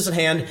the business at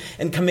hand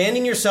and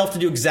commanding yourself to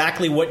do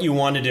exactly what you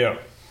want to do.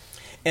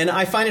 And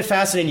I find it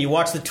fascinating. You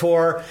watch the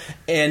tour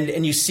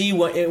and you see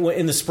what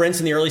in the sprints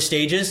in the early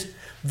stages,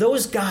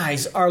 those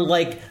guys are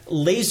like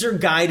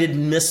laser-guided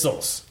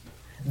missiles.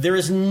 There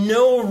is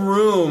no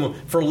room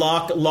for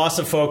loss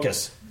of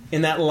focus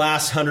in that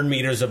last 100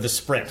 meters of the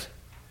sprint.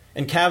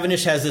 And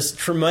Cavendish has this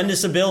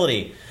tremendous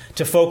ability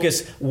to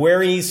focus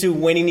where he needs to,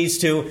 when he needs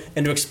to,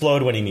 and to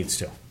explode when he needs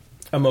to.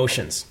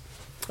 Emotions.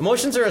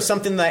 Emotions are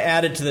something that I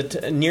added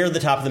to near the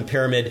top of the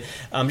pyramid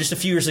just a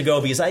few years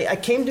ago because I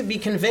came to be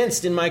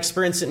convinced in my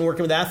experience in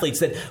working with athletes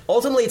that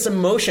ultimately it's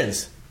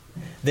emotions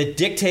that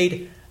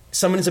dictate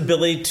someone's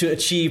ability to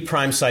achieve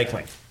prime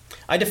cycling.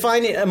 I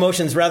define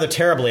emotions rather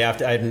terribly,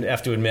 I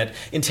have to admit,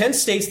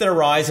 intense states that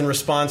arise in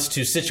response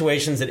to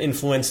situations that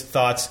influence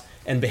thoughts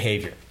and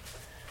behavior.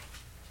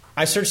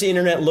 I searched the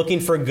internet looking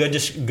for a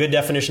good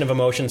definition of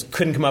emotions,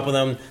 couldn't come up with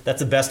them. That's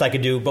the best I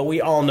could do, but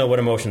we all know what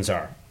emotions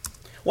are.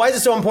 Why is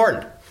it so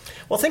important?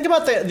 Well, think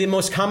about the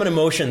most common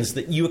emotions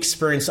that you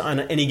experience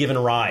on any given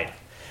ride.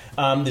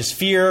 There's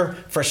fear,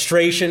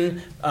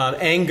 frustration,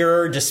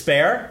 anger,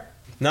 despair.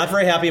 Not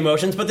very happy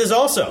emotions, but there's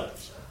also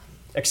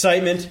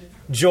excitement,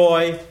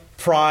 joy,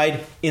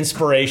 pride,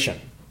 inspiration.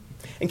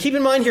 And keep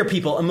in mind here,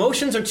 people,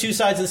 emotions are 2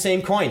 sides of the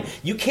same coin.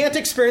 You can't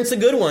experience the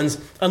good ones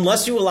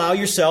unless you allow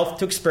yourself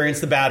to experience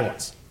the bad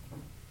ones.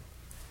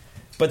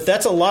 But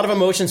that's a lot of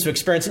emotions to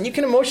experience, and you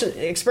can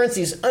experience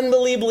these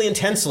unbelievably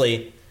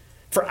intensely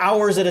for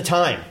hours at a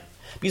time.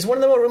 Because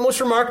one of the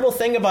most remarkable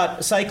things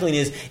about cycling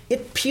is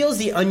it peels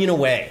the onion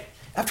away.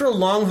 After a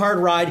long, hard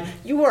ride,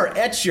 you are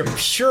at your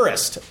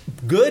purest,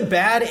 good,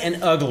 bad,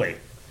 and ugly.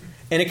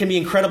 And it can be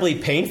incredibly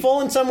painful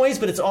in some ways,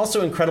 but it's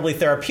also incredibly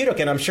therapeutic.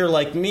 And I'm sure,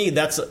 like me,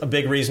 that's a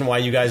big reason why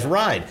you guys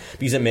ride,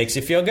 because it makes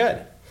you feel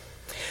good.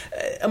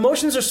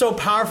 Emotions are so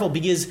powerful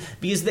because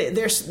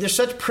they're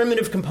such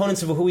primitive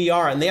components of who we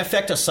are, and they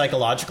affect us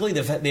psychologically.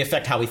 They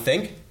affect how we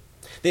think.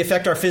 They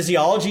affect our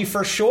physiology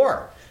for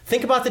sure.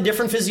 Think about the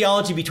different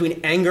physiology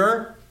between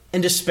anger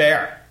and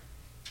despair.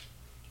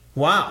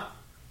 Wow.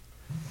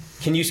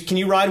 Can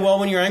you ride well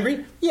when you're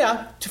angry?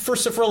 Yeah, for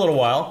a little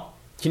while.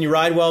 Can you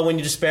ride well when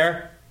you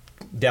despair?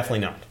 Definitely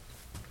not.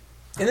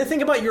 And then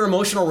think about your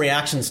emotional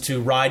reactions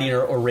to riding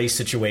or race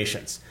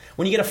situations.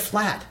 When you get a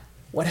flat,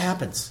 what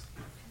happens?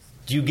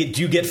 Do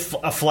you get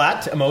a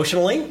flat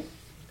emotionally?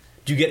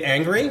 Do you get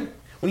angry?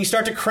 When you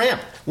start to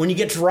cramp? When you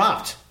get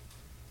dropped?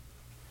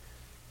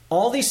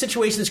 All these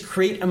situations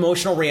create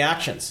emotional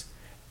reactions.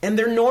 And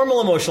they're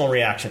normal emotional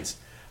reactions.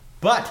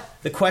 But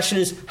the question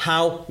is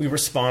how we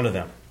respond to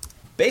them.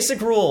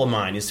 Basic rule of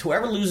mine is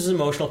whoever loses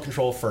emotional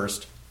control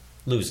first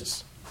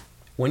loses.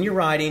 When you're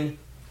riding,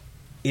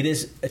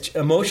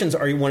 emotions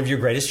are one of your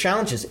greatest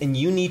challenges, and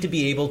you need to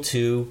be able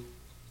to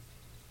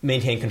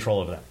maintain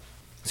control of them.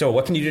 So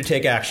what can you do to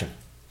take action?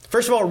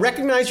 First of all,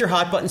 recognize your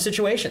hot button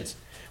situations.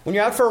 When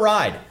you're out for a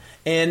ride,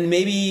 and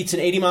maybe it's an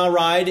 80-mile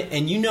ride,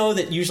 and you know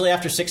that usually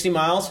after 60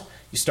 miles,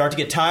 you start to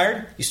get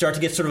tired, you start to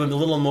get sort of a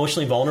little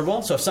emotionally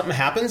vulnerable. So if something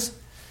happens,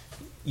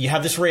 you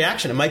have this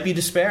reaction. It might be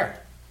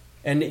despair.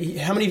 And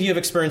how many of you have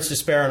experienced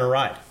despair on a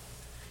ride?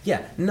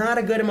 Yeah, not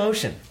a good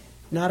emotion.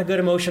 Not a good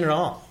emotion at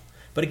all.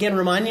 But again,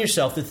 reminding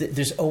yourself that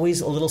there's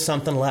always a little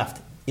something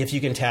left if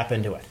you can tap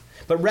into it.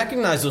 But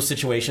recognize those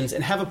situations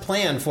and have a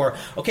plan for,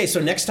 okay,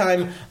 so next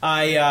time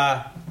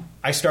I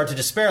start to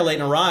despair late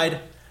in a ride,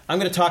 I'm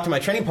going to talk to my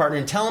training partner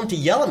and tell him to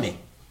yell at me.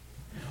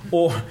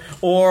 Or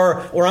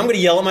I'm going to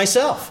yell at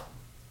myself.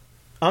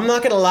 I'm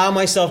not going to allow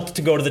myself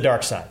to go to the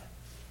dark side.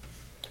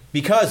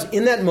 Because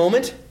in that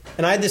moment,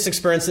 And I had this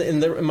experience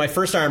in my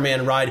first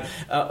Ironman ride.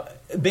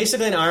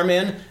 Basically, an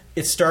Ironman,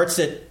 it starts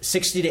at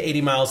 60 to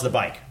 80 miles of the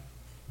bike.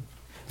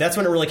 That's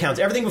when it really counts.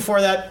 Everything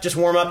before that, just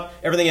warm up.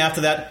 Everything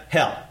after that,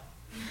 hell.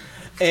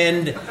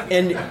 And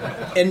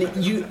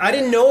I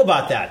didn't know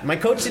about that. My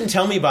coach didn't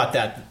tell me about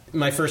that,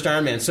 my first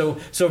Ironman.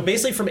 So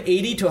basically from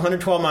 80 to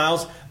 112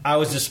 miles, I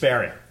was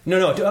despairing.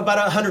 No, to about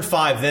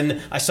 105.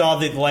 Then I saw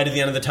the light at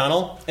the end of the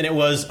tunnel, and it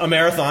was a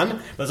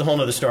marathon. That's a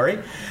whole other story.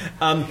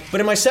 But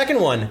in my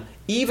second one,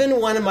 even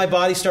when my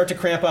body started to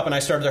cramp up and I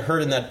started to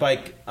hurt on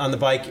the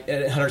bike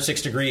at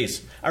 106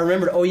 degrees, I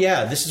remembered, oh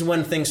yeah, this is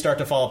when things start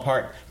to fall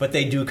apart, but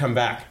they do come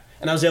back.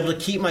 And I was able to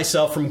keep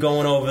myself from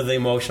going over the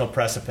emotional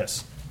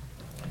precipice.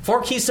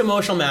 4 keys to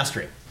emotional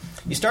mastery.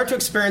 You start to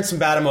experience some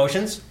bad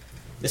emotions.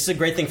 This is a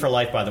great thing for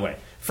life, by the way.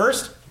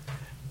 First,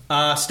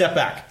 step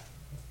back.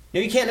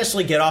 You can't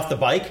necessarily get off the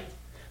bike,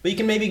 but you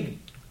can maybe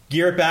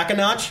gear it back a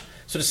notch,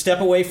 sort of step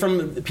away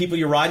from the people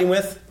you're riding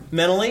with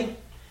mentally,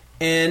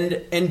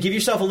 and give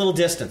yourself a little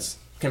distance.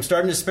 Okay, I'm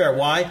starting to despair.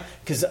 Why?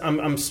 Because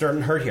I'm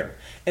starting to hurt here.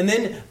 And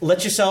then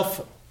let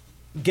yourself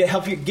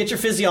get your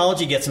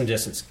physiology get some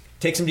distance.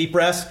 Take some deep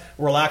breaths,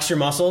 relax your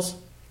muscles,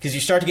 because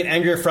you start to get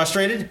angry or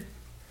frustrated,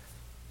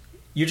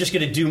 you're just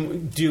going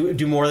to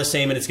do more of the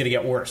same, and it's going to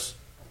get worse.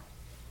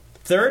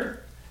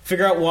 Third,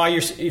 figure out why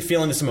you're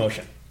feeling this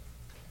emotion.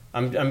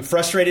 I'm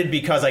frustrated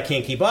because I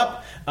can't keep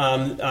up.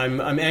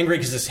 I'm angry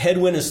because this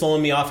headwind is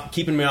slowing me off,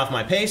 keeping me off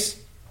my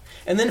pace.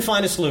 And then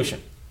find a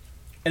solution.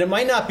 And it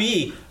might not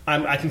be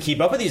I can keep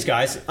up with these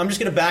guys. I'm just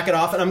going to back it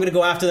off, and I'm going to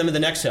go after them at the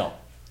next hill.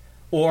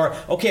 Or,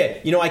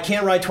 okay, I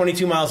can't ride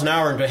 22 miles an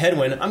hour into a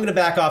headwind. I'm going to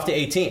back off to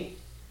 18.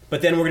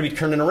 But then we're going to be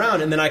turning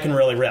around, and then I can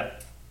really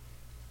rip.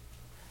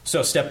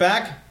 So step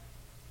back,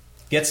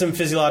 get some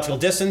physiological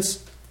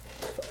distance,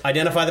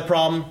 identify the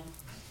problem,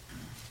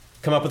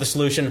 come up with a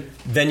solution,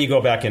 then you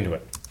go back into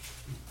it.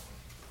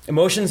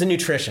 Emotions and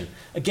nutrition.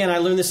 Again, I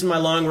learned this in my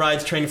long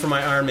rides training for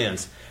my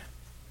Ironmans.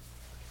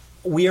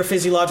 We are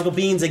physiological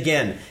beings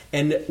again.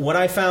 And what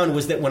I found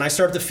was that when I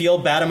started to feel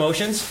bad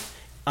emotions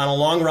on a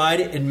long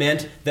ride, it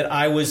meant that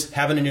I was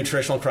having a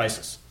nutritional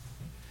crisis.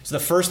 So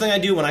the first thing I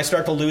do when I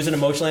start to lose it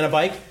emotionally on a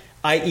bike,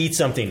 I eat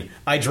something,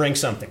 I drink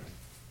something.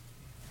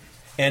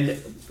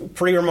 And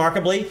pretty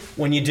remarkably,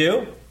 when you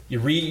do, you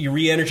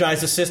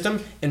re-energize the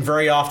system, and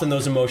very often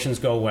those emotions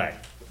go away.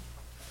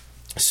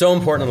 So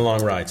important in the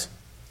long rides.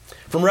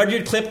 From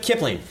Rudyard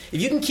Kipling,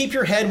 if you can keep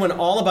your head when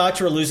all about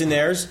you are losing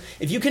theirs,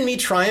 if you can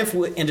meet triumph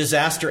and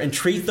disaster and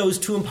treat those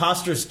two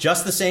impostors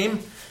just the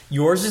same,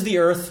 yours is the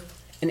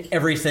earth and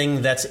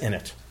everything that's in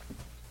it.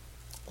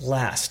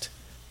 Last,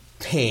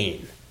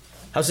 pain.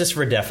 How's this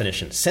for a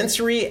definition?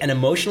 Sensory and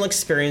emotional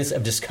experience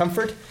of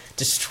discomfort,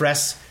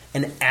 distress,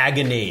 and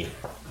agony.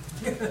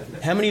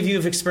 How many of you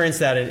have experienced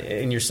that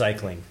in your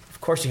cycling?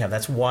 Of course you have.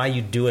 That's why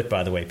you do it,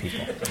 by the way,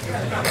 people.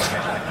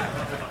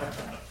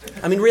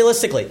 I mean,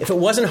 realistically, if it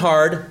wasn't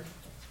hard,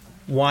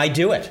 why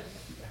do it?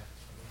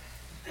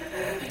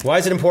 Why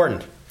is it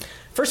important?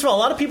 First of all, a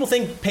lot of people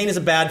think pain is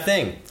a bad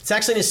thing. It's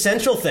actually an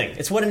essential thing.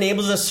 It's what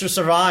enables us to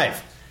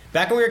survive.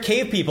 Back when we were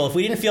cave people, if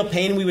we didn't feel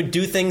pain, we would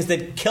do things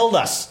that killed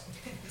us.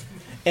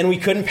 And we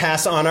couldn't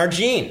pass on our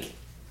gene.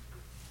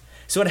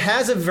 So it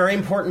has a very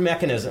important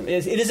mechanism.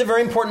 It is a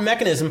very important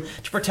mechanism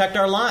to protect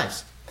our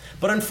lives.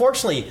 But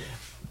unfortunately,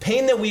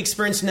 pain that we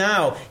experience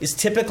now is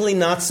typically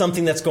not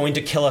something that's going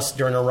to kill us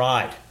during a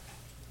ride.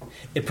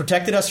 It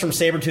protected us from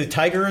saber-toothed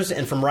tigers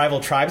and from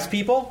rival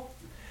tribespeople,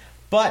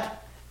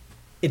 but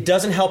it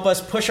doesn't help us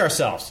push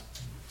ourselves.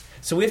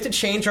 So we have to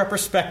change our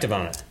perspective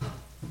on it.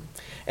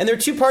 And there are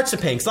 2 parts to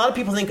pain. Because a lot of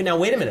people think, now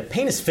wait a minute,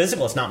 pain is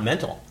physical, it's not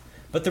mental.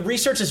 But the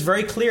research is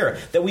very clear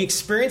that we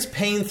experience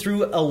pain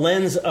through a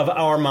lens of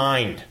our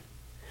mind.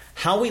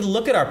 How we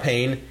look at our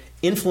pain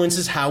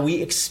influences how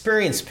we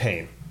experience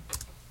pain.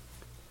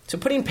 So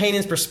putting pain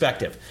in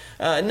perspective.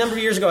 A number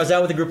of years ago, I was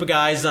out with a group of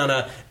guys on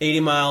a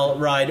 80-mile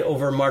ride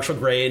over Marshall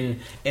Grade,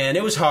 and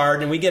it was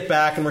hard, and we get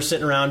back, and we're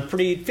sitting around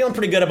feeling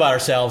pretty good about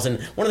ourselves,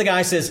 and one of the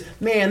guys says,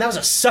 man, that was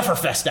a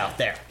sufferfest out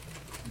there.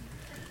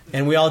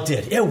 And we all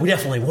did. Yeah, it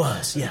definitely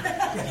was.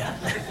 Yeah.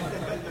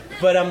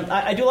 But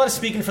I do a lot of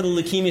speaking for the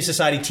Leukemia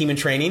Society team in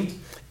training,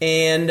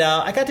 and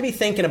I got to be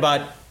thinking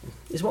about,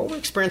 is what we're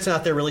experiencing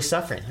out there really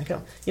suffering? I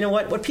go, you know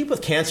what? What people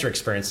with cancer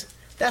experience,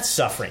 that's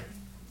suffering.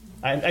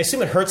 I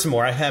assume it hurts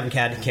more. I haven't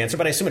had cancer,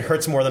 but I assume it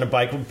hurts more than a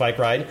bike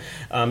ride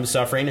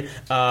suffering.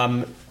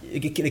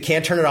 They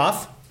can't turn it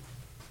off,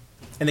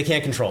 and they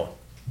can't control it.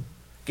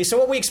 Okay, so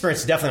what we experience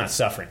is definitely not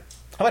suffering.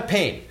 How about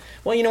pain?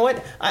 Well, you know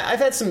what? I've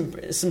had some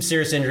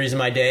serious injuries in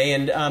my day,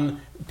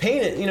 and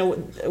pain,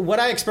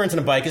 what I experience on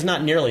a bike is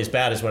not nearly as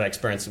bad as what I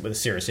experience with a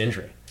serious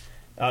injury.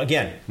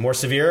 Again, more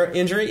severe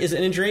injury is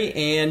an injury,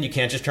 and you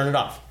can't just turn it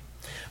off.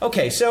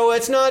 Okay, so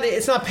it's not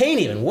pain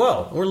even.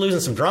 Whoa, we're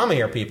losing some drama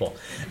here, people.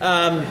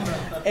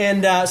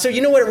 So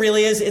you know what it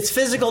really is? It's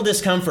physical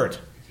discomfort.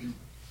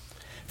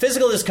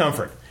 Physical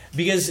discomfort,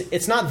 because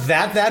it's not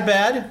that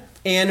bad,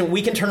 and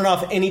we can turn it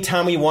off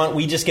anytime we want.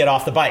 We just get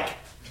off the bike.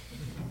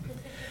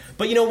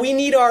 But, we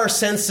need our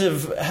sense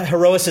of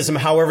heroicism,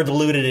 however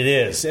diluted it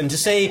is. And to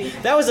say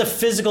that was a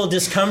physical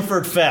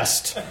discomfort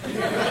fest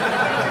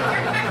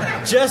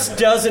just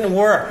doesn't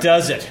work,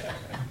 does it?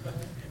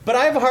 But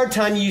I have a hard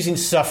time using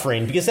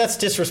suffering because that's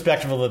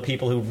disrespectful to the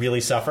people who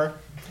really suffer.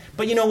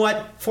 But you know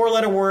what?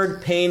 4-letter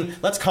word, pain,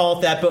 let's call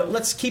it that, but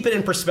let's keep it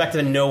in perspective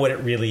and know what it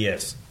really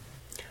is.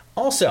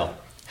 Also,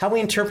 how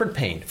we interpret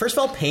pain. First of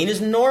all, pain is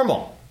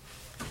normal.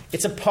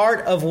 It's a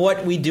part of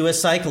what we do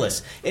as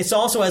cyclists. It's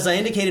also, as I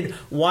indicated,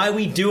 why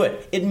we do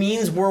it. It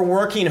means we're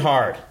working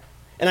hard.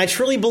 And I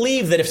truly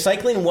believe that if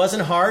cycling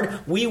wasn't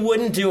hard, we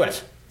wouldn't do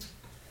it.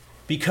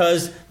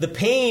 Because the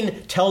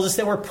pain tells us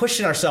that we're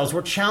pushing ourselves,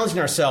 we're challenging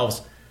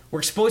ourselves, we're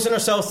exposing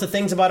ourselves to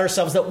things about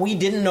ourselves that we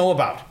didn't know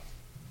about.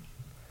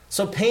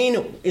 So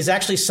pain is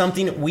actually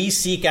something we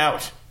seek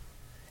out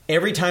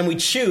every time we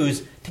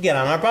choose to get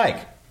on our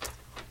bike.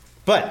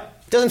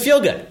 But it doesn't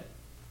feel good.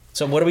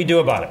 So what do we do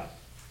about it?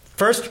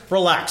 First,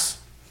 relax.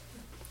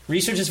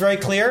 Research is very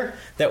clear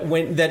that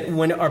when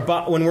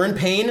we're in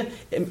pain,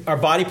 our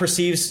body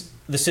perceives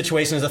the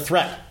situation as a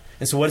threat.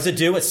 And so what does it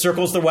do? It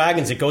circles the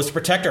wagons. It goes to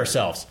protect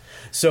ourselves.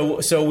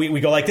 So we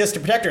go like this to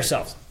protect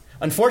ourselves.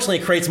 Unfortunately,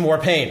 it creates more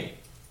pain.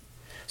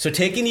 So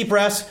taking deep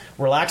breaths,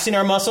 relaxing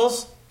our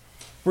muscles,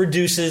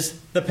 reduces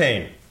the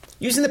pain.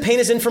 Using the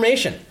pain as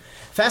information.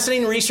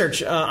 Fascinating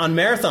research on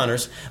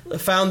marathoners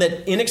found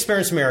that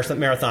inexperienced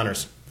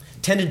marathoners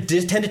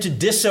tended to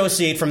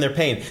dissociate from their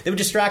pain. They would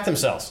distract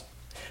themselves.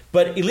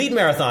 But elite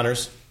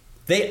marathoners,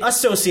 they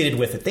associated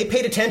with it. They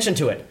paid attention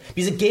to it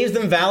because it gave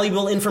them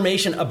valuable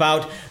information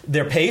about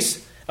their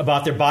pace,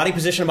 about their body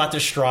position, about their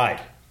stride.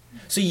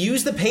 So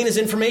use the pain as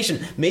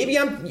information. Maybe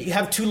I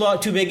have too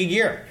big a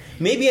gear.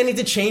 Maybe I need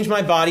to change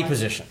my body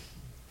position.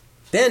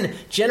 Then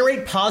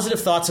generate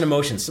positive thoughts and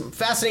emotions. Some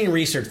fascinating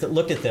research that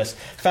looked at this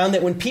found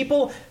that when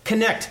people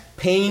connect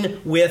pain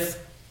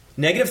with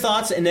negative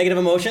thoughts and negative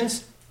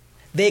emotions,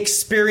 they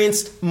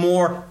experienced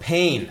more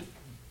pain.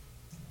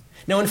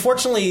 Now,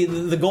 unfortunately,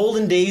 the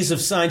golden days of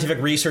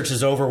scientific research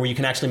is over where you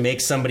can actually make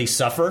somebody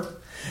suffer.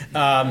 You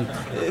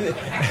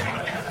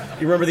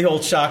remember the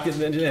old shock?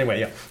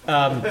 Anyway,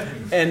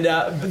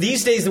 yeah.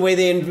 These days, the way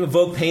they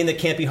invoke pain that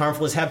can't be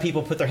harmful is have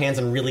people put their hands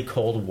in really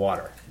cold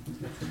water.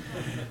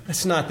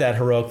 It's not that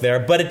heroic there,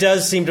 but it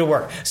does seem to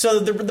work. So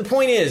the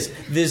point is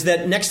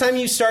that next time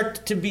you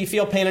start to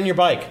feel pain on your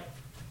bike,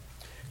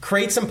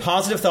 create some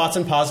positive thoughts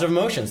and positive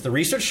emotions. The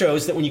research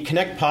shows that when you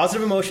connect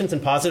positive emotions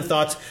and positive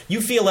thoughts,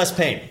 you feel less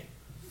pain.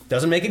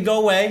 Doesn't make it go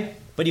away,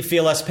 but you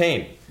feel less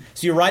pain.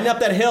 So you're riding up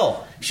that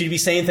hill. Should you be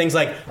saying things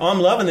like, "Oh, I'm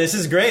loving this.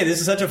 This is great.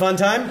 This is such a fun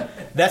time"?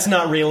 That's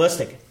not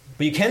realistic.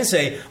 But you can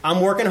say, "I'm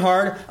working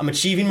hard. I'm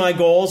achieving my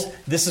goals.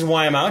 This is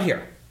why I'm out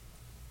here."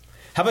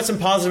 How about some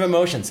positive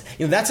emotions?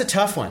 That's a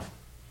tough one.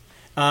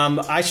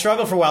 I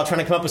struggled for a while trying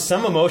to come up with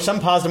some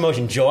positive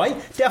emotion. Joy?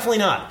 Definitely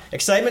not.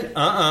 Excitement?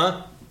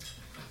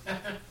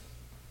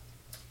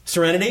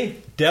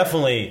 Serenity?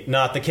 Definitely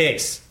not the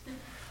case.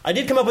 I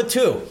did come up with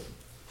 2.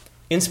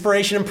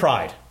 Inspiration and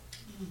pride.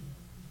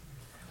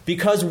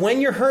 Because when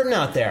you're hurting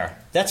out there,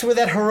 that's where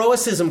that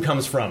heroicism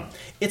comes from.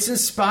 It's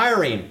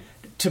inspiring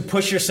to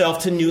push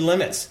yourself to new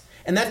limits.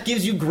 And that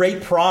gives you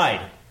great pride.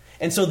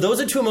 And so those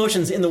are 2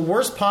 emotions in the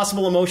worst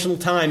possible emotional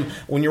time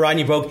when you're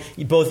riding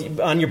both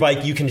on your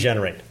bike you can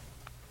generate.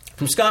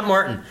 From Scott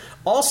Martin,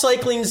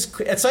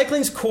 at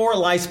cycling's core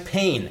lies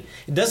pain.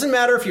 It doesn't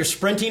matter if you're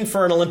sprinting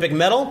for an Olympic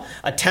medal,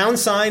 a town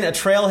sign, a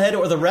trailhead,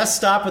 or the rest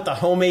stop with the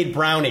homemade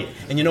brownie.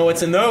 And you know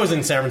what's in those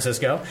in San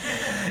Francisco.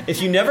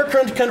 If you never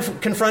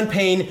confront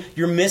pain,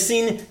 you're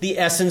missing the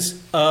essence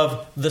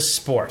of the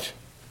sport.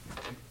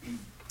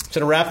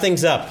 So to wrap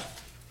things up,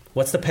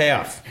 what's the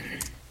payoff?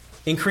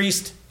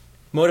 Increased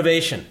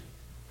motivation,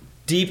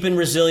 deep and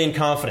resilient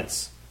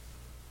confidence,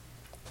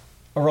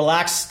 a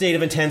relaxed state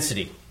of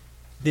intensity,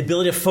 the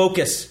ability to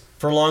focus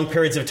for long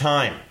periods of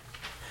time,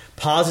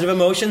 positive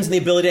emotions and the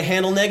ability to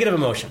handle negative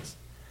emotions,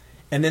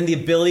 and then the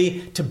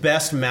ability to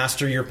best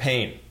master your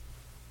pain,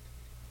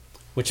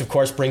 which of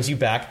course brings you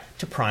back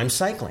to prime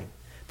cycling,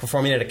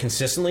 performing at a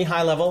consistently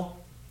high level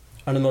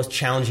under the most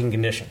challenging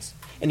conditions.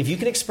 And if you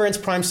can experience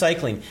prime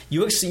cycling,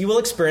 you will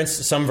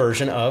experience some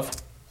version of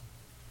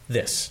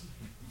this.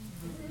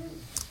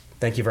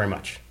 Thank you very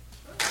much.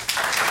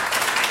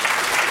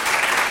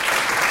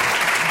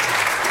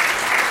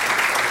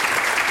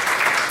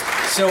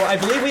 So I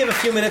believe we have a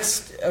few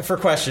minutes for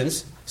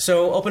questions.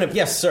 So open up.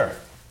 Yes, sir.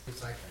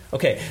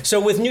 Okay, so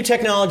with new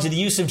technology, the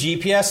use of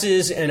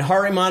GPSs and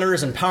heart rate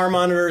monitors and power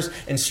monitors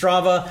and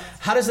Strava,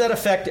 how does that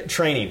affect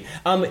training?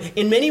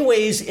 In many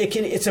ways,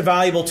 it's a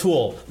valuable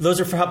tool. Those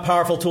are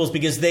powerful tools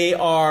because they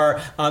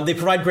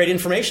provide great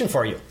information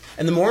for you.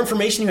 And the more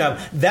information you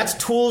have, that's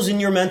tools in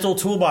your mental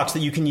toolbox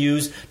that you can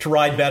use to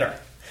ride better.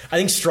 I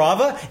think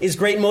Strava is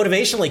great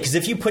motivationally because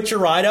if you put your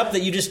ride up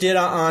that you just did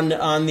on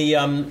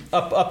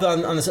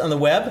the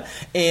web,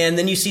 and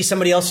then you see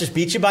somebody else just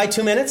beat you by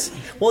 2 minutes,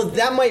 well,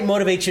 that might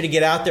motivate you to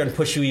get out there and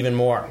push you even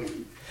more.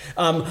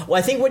 Well,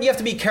 I think what you have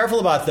to be careful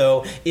about,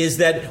 though, is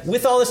that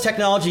with all this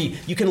technology,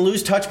 you can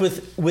lose touch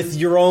with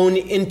your own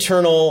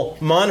internal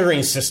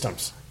monitoring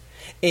systems.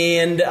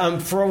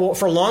 And for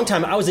a long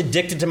time, I was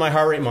addicted to my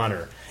heart rate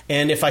monitor.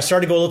 And if I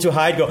started to go a little too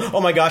high, I'd go,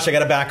 oh my gosh, I got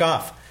to back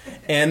off.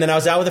 And then I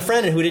was out with a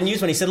friend who didn't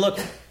use one. He said, look,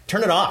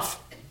 turn it off.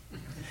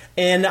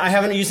 And I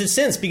haven't used it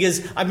since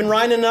because I've been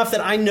riding enough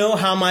that I know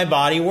how my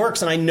body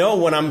works and I know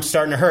when I'm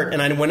starting to hurt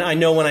and I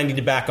know when I need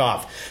to back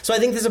off. So I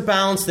think there's a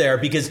balance there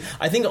because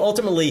I think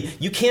ultimately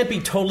you can't be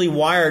totally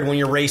wired when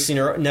you're racing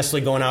or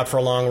necessarily going out for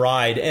a long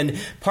ride. And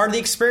part of the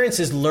experience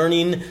is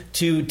learning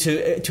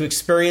to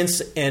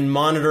experience and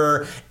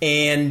monitor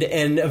and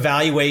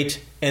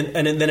evaluate and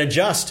then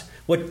adjust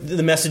what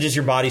the messages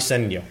your body's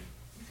sending you.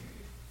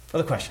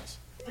 Other questions?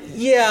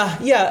 Yeah.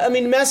 I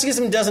mean,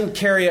 masochism doesn't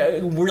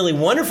carry really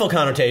wonderful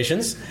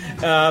connotations,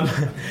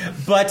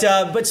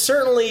 but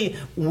certainly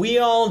we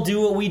all do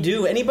what we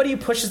do. Anybody who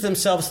pushes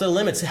themselves to the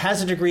limits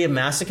has a degree of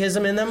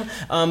masochism in them,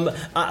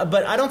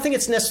 but I don't think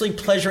it's necessarily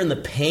pleasure in the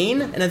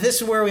pain, and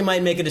this is where we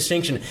might make a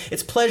distinction.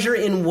 It's pleasure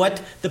in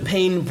what the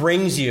pain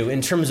brings you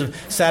in terms of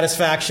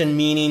satisfaction,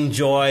 meaning,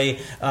 joy,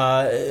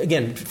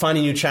 again,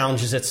 finding new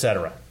challenges,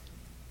 etc.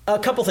 A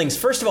couple things.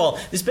 First of all,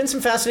 there's been some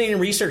fascinating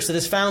research that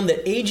has found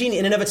that aging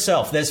in and of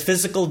itself, that is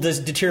physical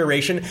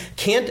deterioration,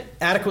 can't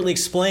adequately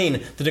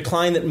explain the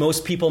decline that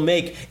most people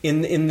make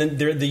in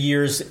the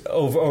years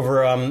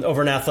over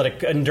an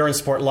athletic endurance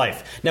sport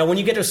life. Now, when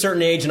you get to a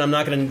certain age, and I'm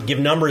not going to give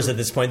numbers at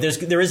this point,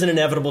 there is an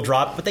inevitable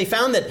drop, but they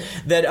found that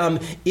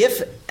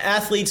if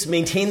athletes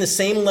maintain the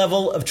same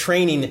level of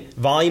training,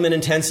 volume, and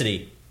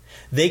intensity,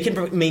 they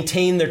can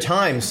maintain their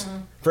times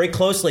very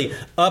closely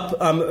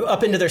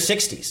up into their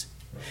 60s.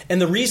 And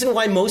the reason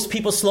why most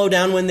people slow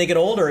down when they get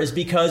older is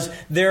because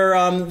their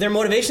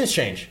motivations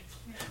change.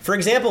 For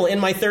example, in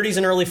my 30s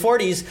and early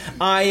 40s,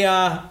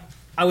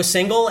 I was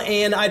single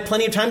and I had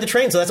plenty of time to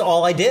train, so that's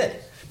all I did.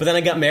 But then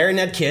I got married and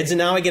had kids, and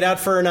now I get out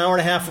for an hour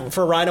and a half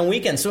for a ride on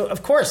weekends. So,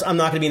 of course, I'm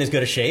not going to be in as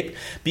good a shape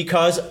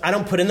because I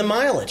don't put in the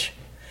mileage.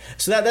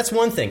 So that's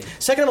one thing.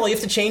 Second of all, you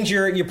have to change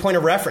your point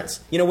of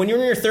reference. You know, when you're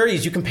in your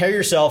 30s, you compare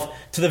yourself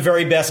to the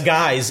very best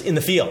guys in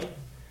the field.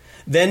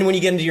 Then when you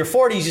get into your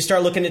 40s, you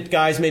start looking at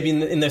guys maybe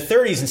in their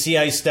 30s and see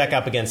how you stack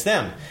up against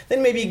them.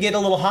 Then maybe you get a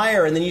little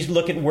higher, and then you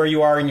look at where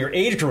you are in your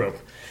age group.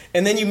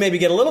 And then you maybe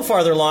get a little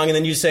farther along, and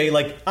then you say,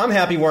 like, I'm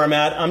happy where I'm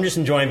at. I'm just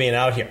enjoying being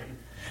out here.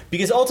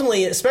 Because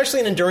ultimately, especially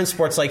in endurance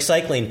sports like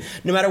cycling,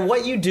 no matter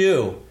what you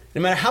do,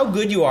 no matter how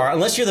good you are,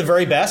 unless you're the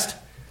very best,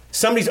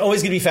 somebody's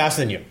always going to be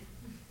faster than you.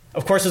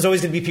 Of course, there's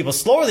always going to be people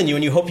slower than you,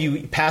 and you hope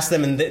you pass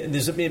them and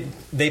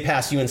they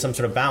pass you in some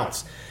sort of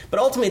balance. But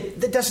ultimately,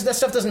 that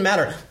stuff doesn't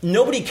matter.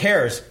 Nobody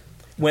cares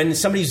when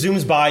somebody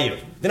zooms by you.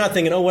 They're not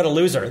thinking, oh, what a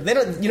loser. They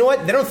don't. You know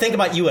what? They don't think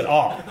about you at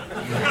all.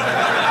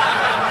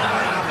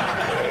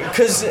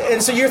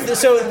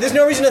 So there's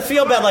no reason to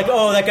feel bad, like,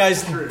 oh, that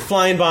guy's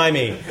flying by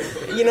me.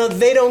 You know,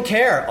 they don't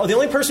care. Oh, the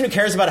only person who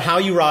cares about how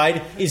you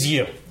ride is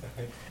you.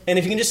 And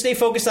if you can just stay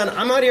focused on,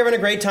 I'm out here having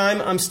a great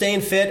time, I'm staying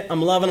fit,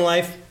 I'm loving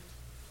life,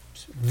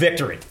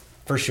 victory,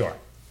 for sure.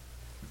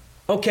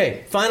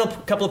 Okay, final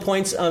couple of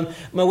points.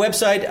 My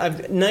website,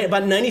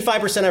 about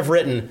 95% I've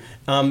written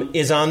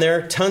is on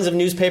there. Tons of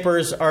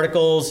newspapers,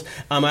 articles.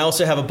 I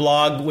also have a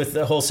blog with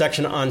a whole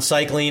section on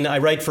cycling. I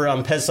write for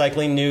Pez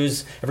Cycling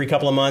News every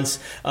couple of months.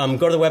 Go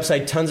to the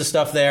website, tons of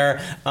stuff there.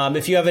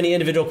 If you have any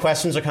individual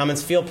questions or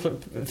comments, feel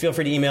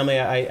free to email me.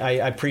 I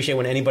appreciate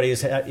when anybody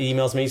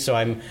emails me, so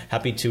I'm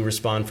happy to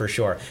respond for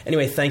sure.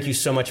 Anyway, thank you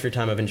so much for your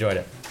time. I've enjoyed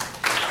it.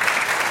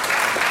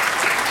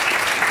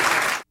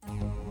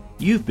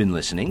 You've been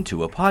listening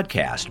to a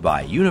podcast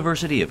by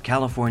University of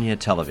California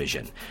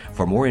Television.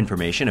 For more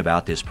information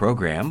about this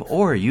program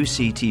or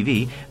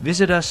UCTV,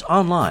 visit us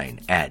online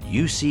at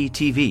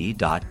uctv.tv.